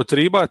im dugo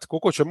tribati,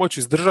 koliko će moći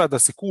izdržati da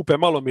si kupe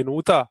malo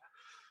minuta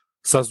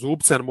sa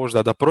Zubcem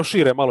možda, da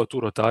prošire malo tu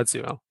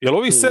rotaciju. Jel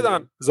ovih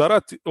 7 za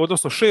rat,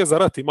 odnosno 6 za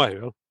rat imaju,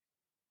 jel?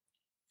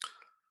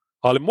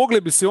 Ali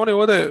mogli bi si oni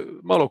ovdje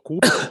malo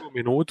kupiti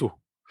minutu.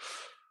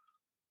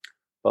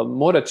 Pa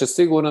morat će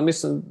sigurno,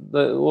 mislim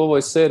da u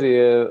ovoj seriji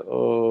je,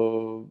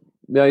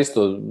 ja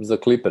isto za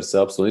Clippers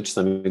apsolutno, niče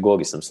sam i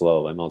Gogi sam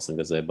slao, malo sam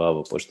ga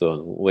zajebavao, pošto je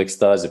on u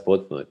ekstazi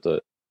potpuno, to je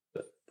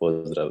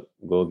pozdrav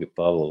Gogi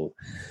Pavlovu,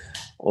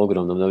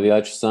 ogromnom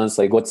navijaču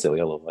Sansa i Gocel,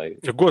 jel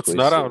Goc,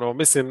 naravno,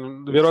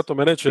 mislim, vjerojatno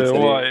me neće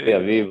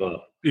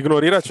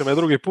ignorirat će me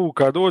drugi put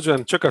kad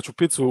dođem, čekat ću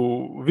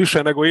picu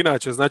više nego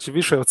inače, znači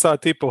više od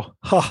sat i po.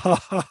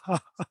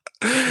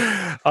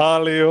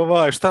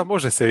 Ali šta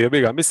može se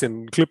jebiga,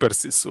 mislim,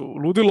 Clippersi su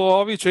ludilo, a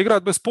ovi će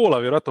igrat bez pola,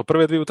 vjerojatno,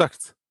 prve 2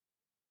 utakmice.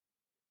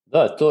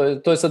 Da,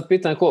 to je sad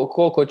pitanje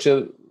koliko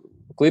će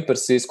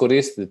Clippersi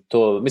iskoristiti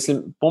to.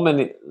 Mislim, po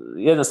meni,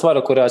 jedna stvar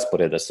oko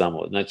rasporeda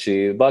samo.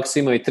 Znači, Bucks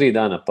imaju 3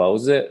 dana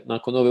pauze,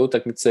 nakon ove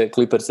utakmice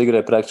Clippers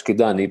igraju praktički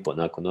dan i po,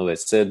 nakon ove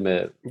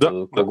 7.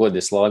 Kogod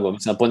je slagao.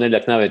 Mislim,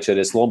 ponedjeljak navečer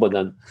je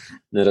slobodan,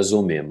 ne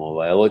razumijem,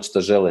 ali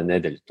očito žele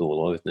nedjelju tu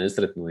uloviti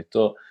nesretnu i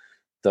to.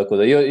 Tako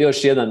da,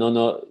 još jedan,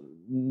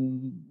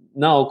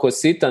 naoko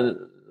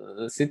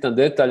sitan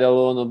detalj,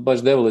 ali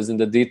baš devil is in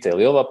the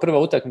detail. I ova prva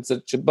utakmica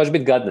će baš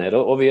biti gadna, jer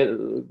ovi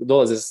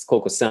dolaze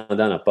koliko 7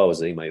 dana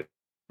pauze imaju.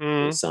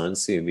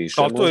 Sansi,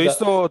 više ali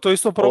to je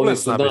isto problem. Ovi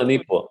su dan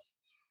i po.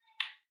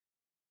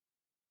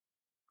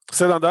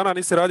 7 dana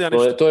nisi radio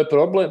ništa. To je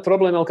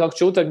problem, ali kako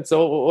će utakmica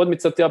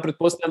odmicati, ja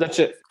pretpostavljam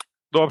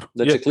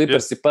da će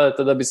Clippersi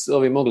padati da bi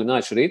ovi mogli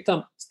naći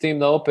ritam, s tim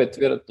da opet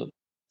vjerojatno,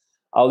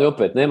 ali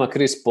opet nema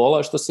Chris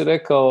Paula, što si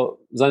rekao,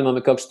 zanima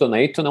me kako će to na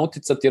Aitona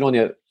uticati, jer on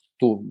je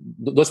tu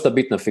dosta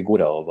bitna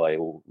figura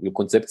u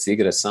koncepciji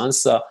igre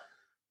Sansa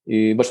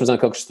i baš me znam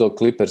kako će to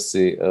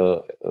Clippersi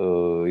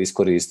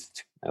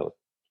iskoristiti. Evo,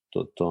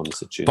 to mi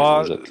se čini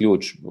možda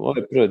ključ.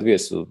 Ove prve 2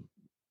 su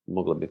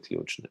mogle biti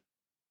ključne.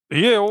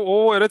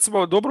 Ovo je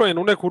recimo dobro je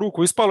u neku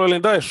ruku ispalo, ili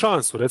im daje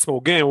šansu, recimo u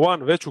Game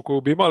 1 veću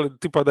koju bi imali,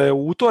 tipa da je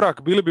u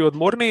utorak, bili bi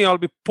odmorniji, ali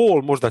bi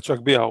Paul možda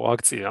čak bio u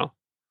akciji, ja?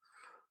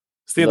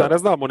 S tim da ne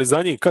znamo ni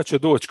za njih kad će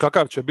doći,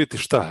 kakav će biti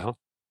šta, ja?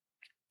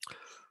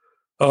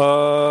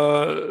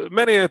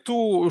 Meni je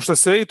tu, što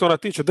se Aitona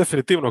tiče,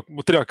 definitivno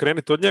treba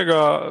krenuti od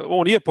njega.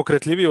 On je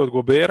pokretljiviji od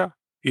Gobera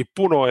i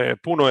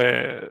puno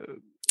je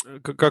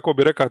kako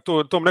bi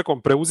rekao, tom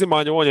nekom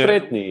preuzimanju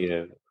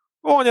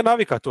on je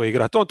navika to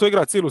igrati. On to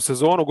igra cijelu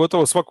sezonu,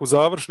 gotovo svaku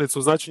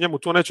završnicu, znači njemu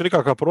to neće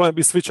nikakav problem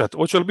biti svičat.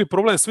 Hoće li biti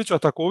problem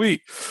svičat ako ovi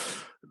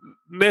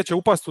neće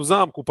upasti u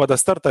zamku pa da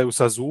startaju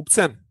sa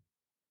Zubcem?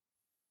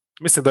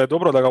 Mislim da je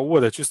dobro da ga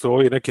uvode čisto u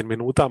ovim nekim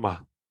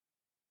minutama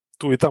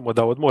tu i tamo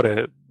da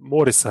odmore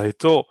Morisa i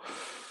to.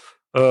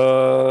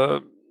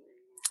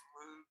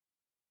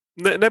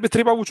 Ne bi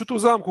trebao ući u tu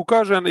zamku,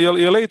 kažem,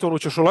 jer Aitonu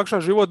ćeš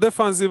olakšati život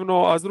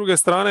defanzivno, a s druge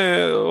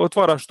strane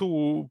otvaraš tu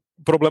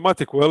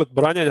problematiku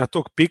branjenja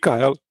tog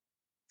pika,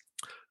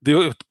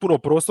 puno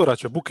prostora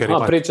će Booker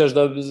imati. Pričaš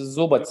da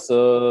Zubac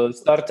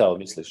startao,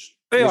 misliš?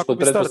 Ispod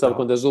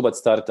pretpostavkom da Zubac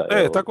starta.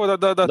 Tako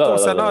da to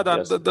se nadam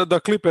da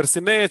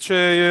Clippersi neće,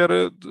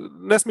 jer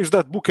ne smiješ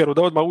dati Bookeru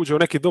da odmah uđe u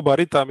neki dobar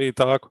ritam i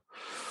tako.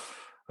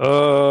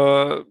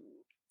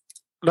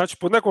 Znači,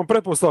 pod nekom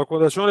pretpostavkom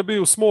da će oni biti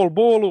u small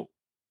ballu,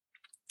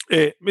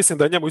 mislim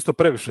da je njemu isto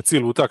previše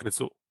cijelu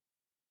utakmicu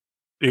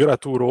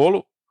igrati tu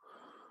rolu.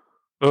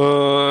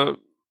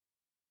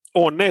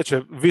 On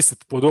neće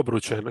visiti pod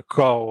obručen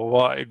kao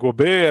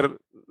Gober.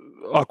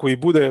 Ako i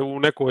bude u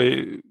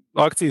nekoj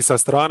akciji sa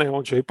strane,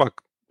 on će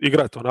ipak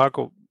igrati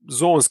onako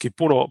zonski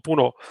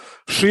puno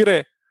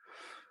šire.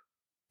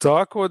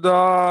 Tako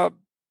da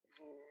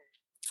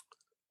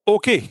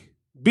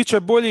bit će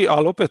bolji,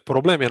 ali opet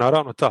problem je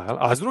naravno taj.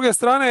 A s druge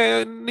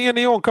strane, nije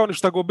ni on kao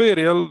ništa Gober,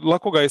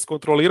 lako ga je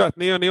iskontrolirati,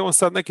 nije ni on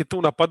sad neki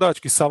tu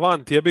napadački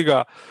savant, jebi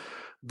ga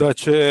da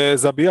će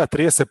zabijati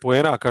 30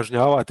 poena,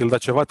 kažnjavati ili da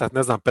će vatati,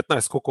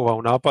 15 skokova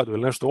u napadu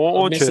ili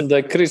nešto. Mislim da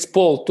je Chris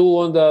Paul tu,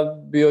 onda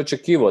bi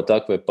očekivao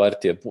takve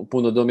partije,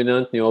 puno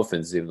dominantnije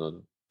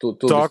ofenzivno.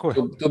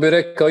 Tu bi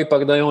rekao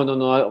ipak da je on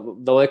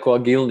daleko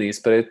agilniji,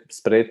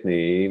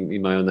 spretniji,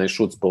 ima onaj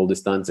šut s pol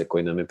distance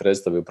koji nam je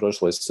predstavio u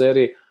prošloj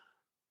seriji,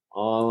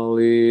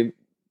 ali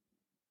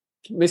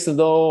mislim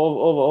da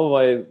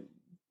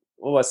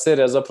ova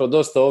serija zapravo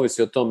dosta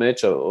ovisi o tom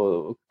meča,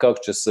 kako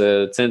će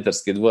se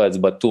centarski dvojac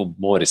Batum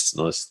Morris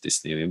nositi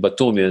s njim.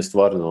 Batum je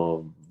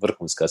stvarno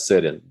vrhunska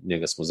serija,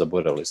 njega smo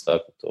zaboravili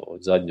istaknuti o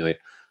zadnjoj,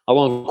 ali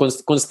on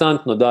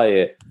konstantno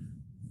daje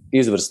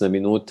izvrsne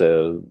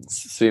minute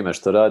svime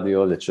što radi,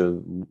 ovdje će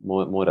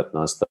morat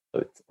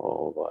nastaviti.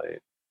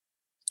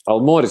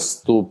 Ali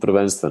Morris tu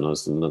prvenstveno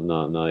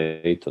na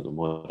Aitonu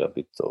mora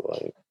biti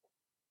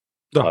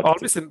Da, ali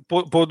mislim,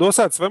 po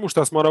dosad svemu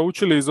što smo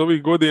naučili iz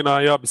ovih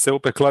godina, ja bi se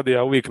opet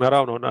kladio uvijek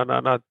naravno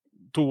na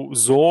tu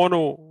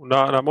zonu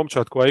na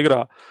momčad koja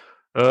igra,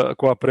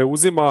 koja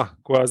preuzima,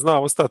 koja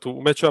zna ostati u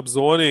match-up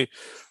zoni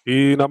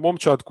i na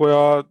momčad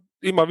koja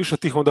ima više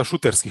tih onda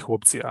šuterskih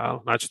opcija.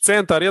 Znači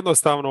centar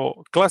jednostavno,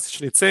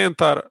 klasični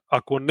centar,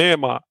 ako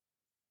nema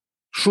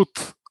šut,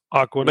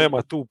 ako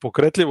nema tu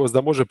pokretljivost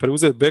da može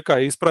preuzeti beka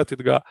i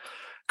ispratiti ga,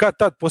 kad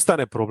tad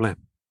postane problem.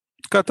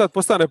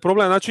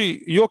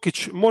 Znači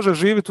Jokić može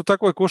živjeti u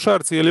takvoj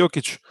košarci ili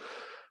Jokić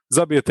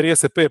zabije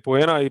 35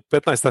 poena i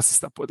 15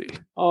 asista podijeli.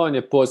 On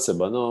je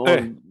poseban,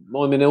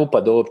 on mi ne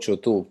upada uopće u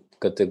tu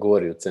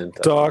kategoriju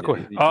centara. Tako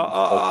je.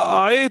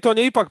 A Ejton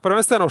je ipak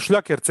prvenstveno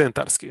šljaker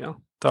centarski. Ja?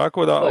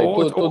 Tako da...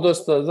 tu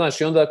dosta,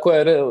 znaš, i onda koja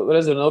je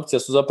rezervna opcija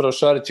su zapravo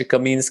Šarić i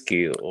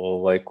Kaminski,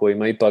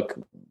 kojima ipak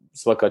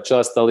svaka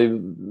čast,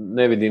 ali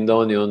ne vidim da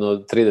oni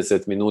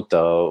 30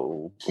 minuta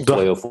u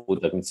play-off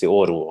utakmici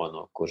oru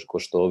ko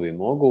što ovi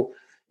mogu.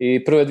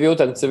 I prve dvije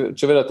utakmice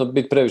će vjerojatno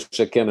biti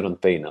previše Cameron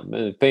Payna.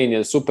 Payne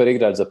je super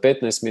igrač za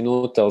 15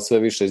 minuta, ali sve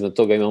više iznad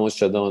toga imam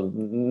osjećaj da on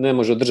ne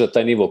može održati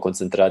taj nivo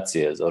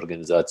koncentracije za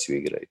organizaciju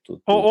igre.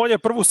 On je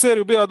prvu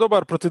seriju bio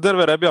dobar, protiv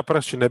Denvera je bio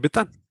praktički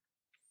nebitan.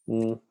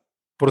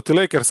 Protiv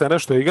Lakersa je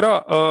nešto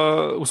igra.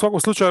 U svakom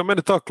slučaju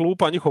meni ta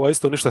klupa njihova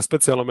isto ništa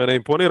specijalno me ne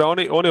imponira.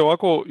 Oni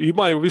ovako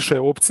imaju više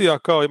opcija,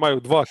 kao imaju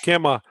dva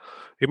Kema,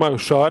 imaju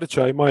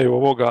Šarića, imaju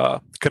ovoga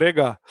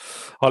Krega,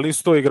 ali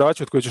nisu to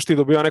igrači od koji ćeš ti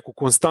dobija neku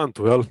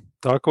konstantu, jel?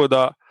 Tako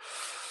da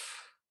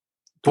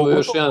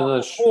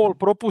Paul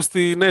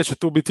propusti, neće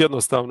tu biti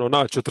jednostavno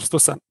na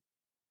 48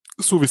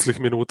 suvislih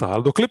minuta,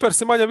 ali dok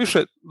Clippers manje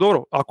više,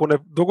 dobro, ako ne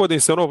dogodi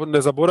se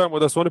ne zaboravimo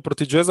da su oni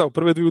protiv Jazza u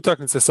prve dvije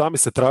utakmice sami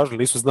se tražili,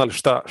 nisu znali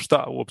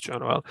šta uopće,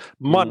 jel?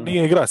 Mann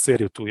nije igra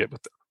seriju tu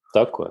jebote.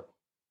 Tako je.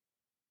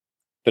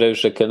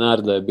 Previše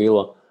Kenarda je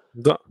bilo.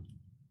 Da.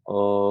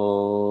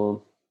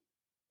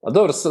 A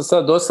dobro,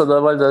 sad do sada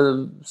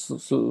valjda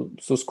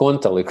su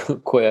skontali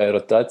koja je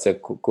rotacija,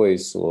 koji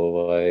su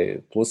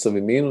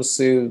plusovi,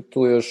 minusi.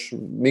 Tu još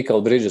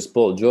Michael Bridges,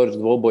 Paul George,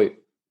 dvoboj,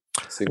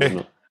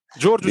 sigurno.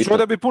 George će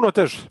ovdje biti puno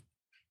teže.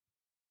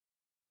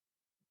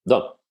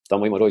 Da,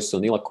 tamo ima Royce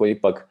O'Neala koji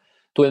ipak,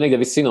 tu je negdje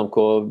visinom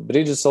ko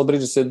Bridges, ali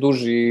Bridges je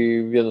duži,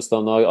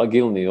 jednostavno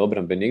agilniji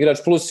obrambeni igrač,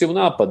 plus i u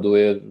napadu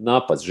je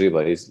napad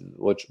živa,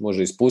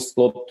 može ispustiti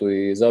loptu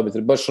i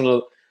zabiti, baš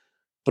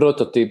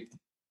prototip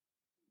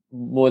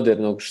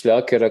modernog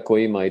šljakera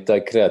koji ima i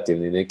taj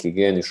kreativni neki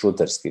geni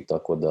šuterski,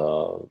 tako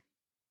da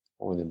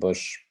on je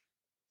baš...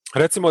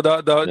 Recimo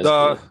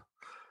da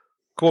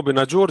ko bi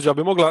na Georgia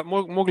bi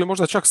mogli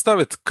možda čak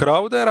staviti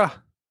Crowdera,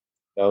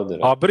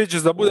 a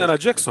Bridges da bude na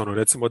Jacksonu,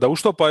 recimo, da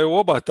uštopaju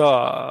oba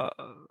ta...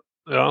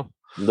 Ja.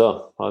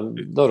 Da, a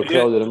dobro,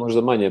 Crowder je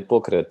možda manje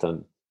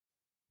pokretan,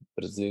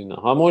 brzina.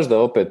 A možda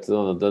opet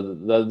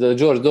da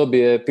George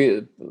dobije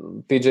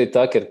PJ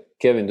Tucker,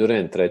 Kevin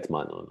Durant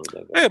tretman.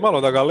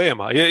 Malo da ga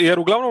lema, jer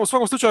uglavnom u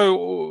svakom slučaju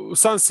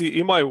Sansi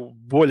imaju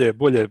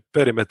bolje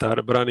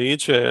perimetar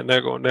braniće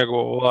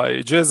nego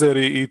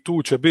Jazzeri i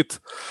tu će biti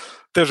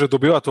teže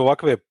dobivati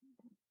ovakve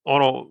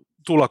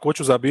tu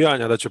lakoću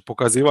zabijanja da će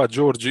pokazivati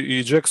George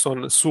i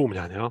Jackson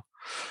sumnjanje. Ja?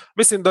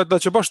 Mislim da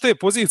će baš te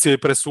pozicije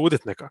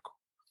presuditi nekako.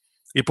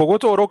 I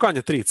pogotovo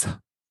rokanje trica.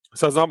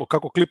 Sad znamo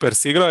kako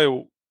Clippers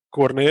igraju,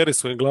 korneri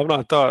su im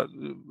glavna ta,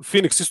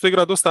 Phoenix isto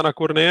igra dosta na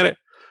kornere,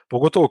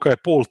 pogotovo kad je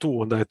Paul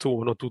tu, onda je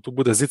tu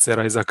bude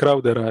zicera i za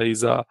Crowdera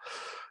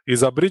i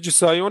za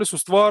Bridgesa i oni su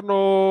stvarno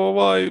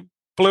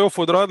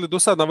playoff odradili do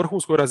sad na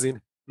vrhunskoj razini.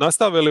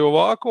 Nastavili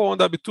ovako,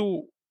 onda bi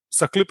tu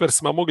sa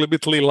Clippersima mogli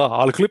biti lila,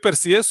 ali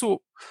Clippersi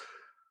jesu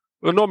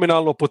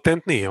nominalno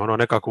potentniji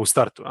nekako u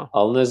startu. Ja?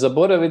 Ali ne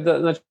zaboravi da,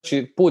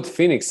 znači, put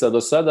Phoenixa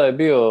do sada je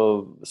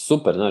bio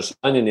super, znači,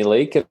 ranjeni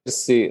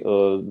Lakersi,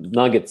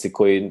 Nuggetsi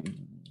koji,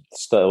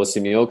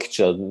 osim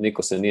Jokića,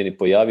 niko se nije ni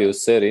pojavio u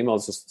seriji, imali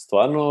su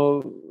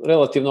stvarno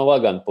relativno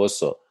lagan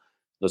posao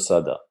do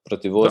sada,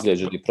 protiv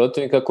ozlijeđenih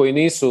protivnika koji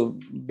nisu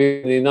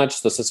bili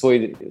načisto sa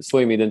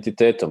svojim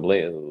identitetom.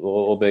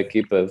 Obe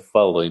ekipe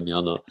falilo im je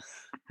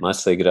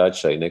masa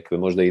igrača i neke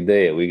možda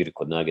ideje u igri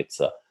kod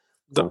Nuggetsa.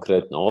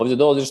 Konkretno. Ovdje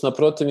dolaziš na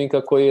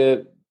protivnika koji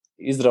je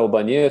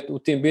izraoban je u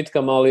tim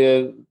bitkama, ali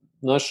je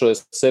našao je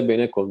sebe i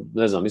neko,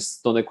 ne znam,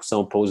 mislim to neko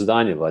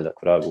samopouzdanje valjda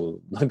kvragu,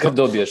 kad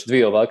dobiješ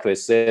dvije ovakve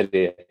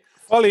serije.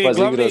 Ali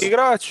glavni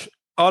igrač,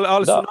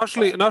 ali su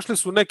našli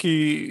su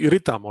neki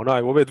ritam,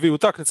 ove dvije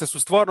utakmice su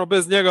stvarno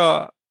bez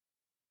njega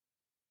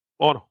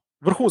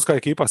vrhunska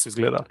ekipa su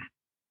izgledali.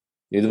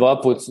 I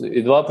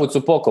dva put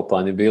su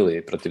pokopani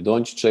bili protiv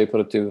Dončića i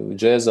protiv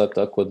Jazza,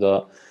 tako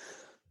da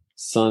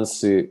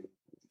Sansi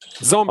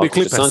Zombie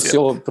Clippers. Sansi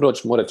ovo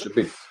proći morat će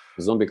biti.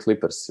 Zombie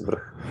Clippers, vrh.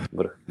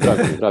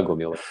 Drago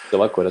mi je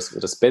ovako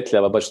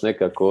raspetljava baš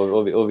nekako,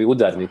 ovi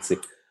udarnici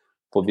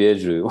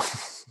pobjeđuju.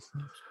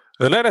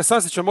 Ne,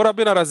 Sansi će mora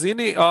biti na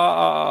razini,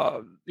 a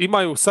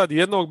imaju sad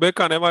jednog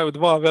beka, nemaju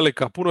dva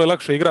velika. Puno je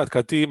lakše igrati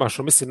kad ti imaš.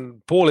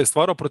 Mislim, Paul je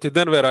stvarno protiv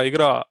Denvera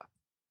igra.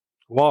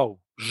 Wow,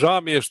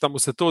 žao mi je što mu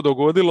se to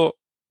dogodilo,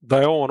 da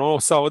je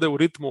on sad ode u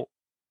ritmu.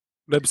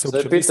 Ne bi se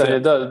sad pitanje,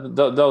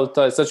 da li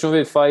taj, sad ćemo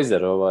vidjeti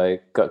Pfizer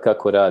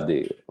kako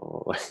radi.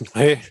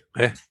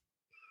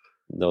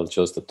 da li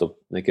će ostati to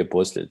neke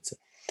posljedice.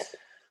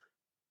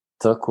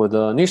 Tako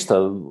da ništa,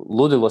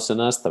 ludilo se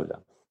nastavlja.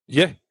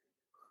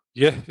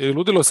 Je,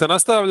 ludilo se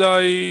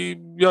nastavlja i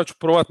ja ću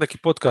provati neki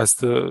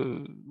podcast.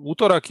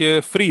 Utorak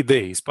je free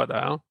day ispada,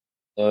 ja?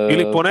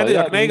 Ili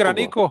ponedjeljak ne igra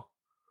niko?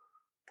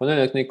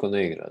 Ponedjeljak niko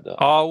ne igra, da.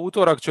 A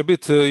utorak će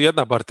biti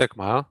jedna bar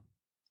tekma, a?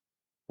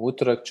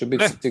 Utorak će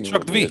biti sigurno.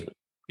 Čak dvi.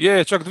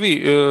 Čak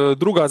dvi.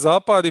 Druga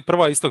zapad i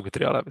prva istok bi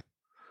trebala biti.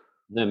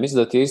 Ne,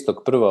 mislim da ti je istok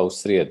prva u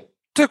srijedu.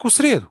 Tek u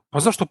srijedu? Pa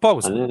zašto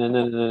pauza?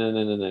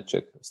 Ne,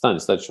 čekaj. Stani,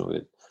 sad ćemo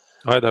vidjeti.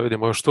 Ajde da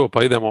vidimo još to,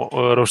 pa idemo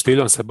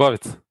roštiljom se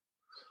baviti.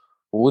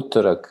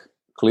 Utorak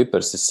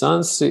Clippers i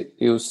Sunsi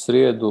i u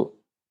srijedu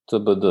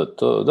TBD.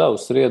 U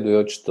srijedu je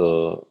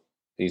očito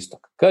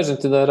istok. Kažem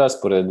ti da je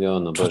raspored je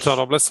ono baš...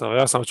 Totalno blesao.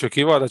 Ja sam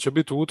očekivao da će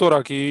biti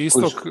utorak i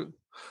istok.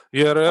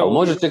 Jer, ali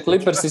možete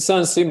Clippers i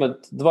Suns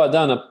imati 2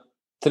 dana,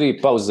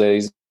 3 pauze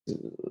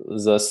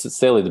za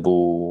selidbu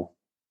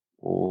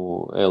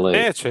u LA.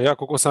 Neće, ja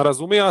koliko sam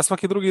razumio,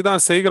 svaki drugi dan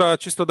se igra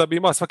čisto da bi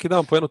imao svaki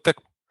dan po jednu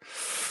tekmu.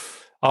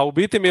 A u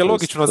biti mi je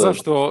logično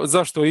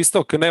zašto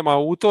istok nema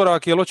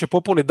utorak, jer hoće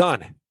popuniti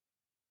dane.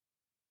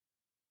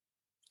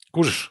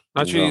 Kužiš?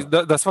 Znači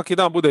da svaki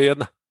dan bude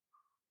jedna.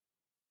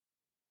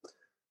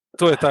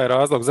 To je taj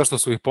razlog zašto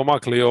su ih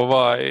pomakli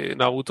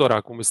na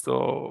utorak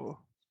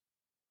umjesto...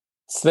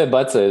 Sve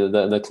bacaju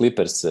da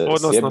Clippers se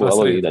sjebu,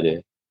 ali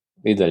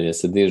i dalje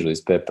se dižu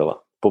iz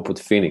pepela, poput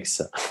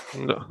Phoenixa.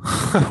 Da.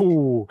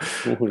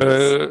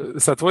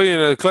 Sa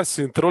tvojim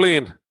klasičnim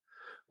trolin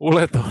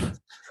uletom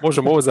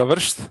možemo ovo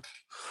završiti.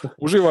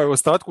 Uživaj u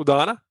ostatku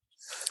dana.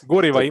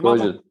 Goriva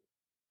imamo.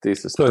 Ti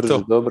se sprži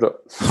dobro.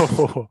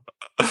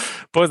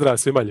 Pozdrav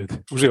svima ljudi.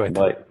 Uživajte.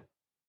 Bye.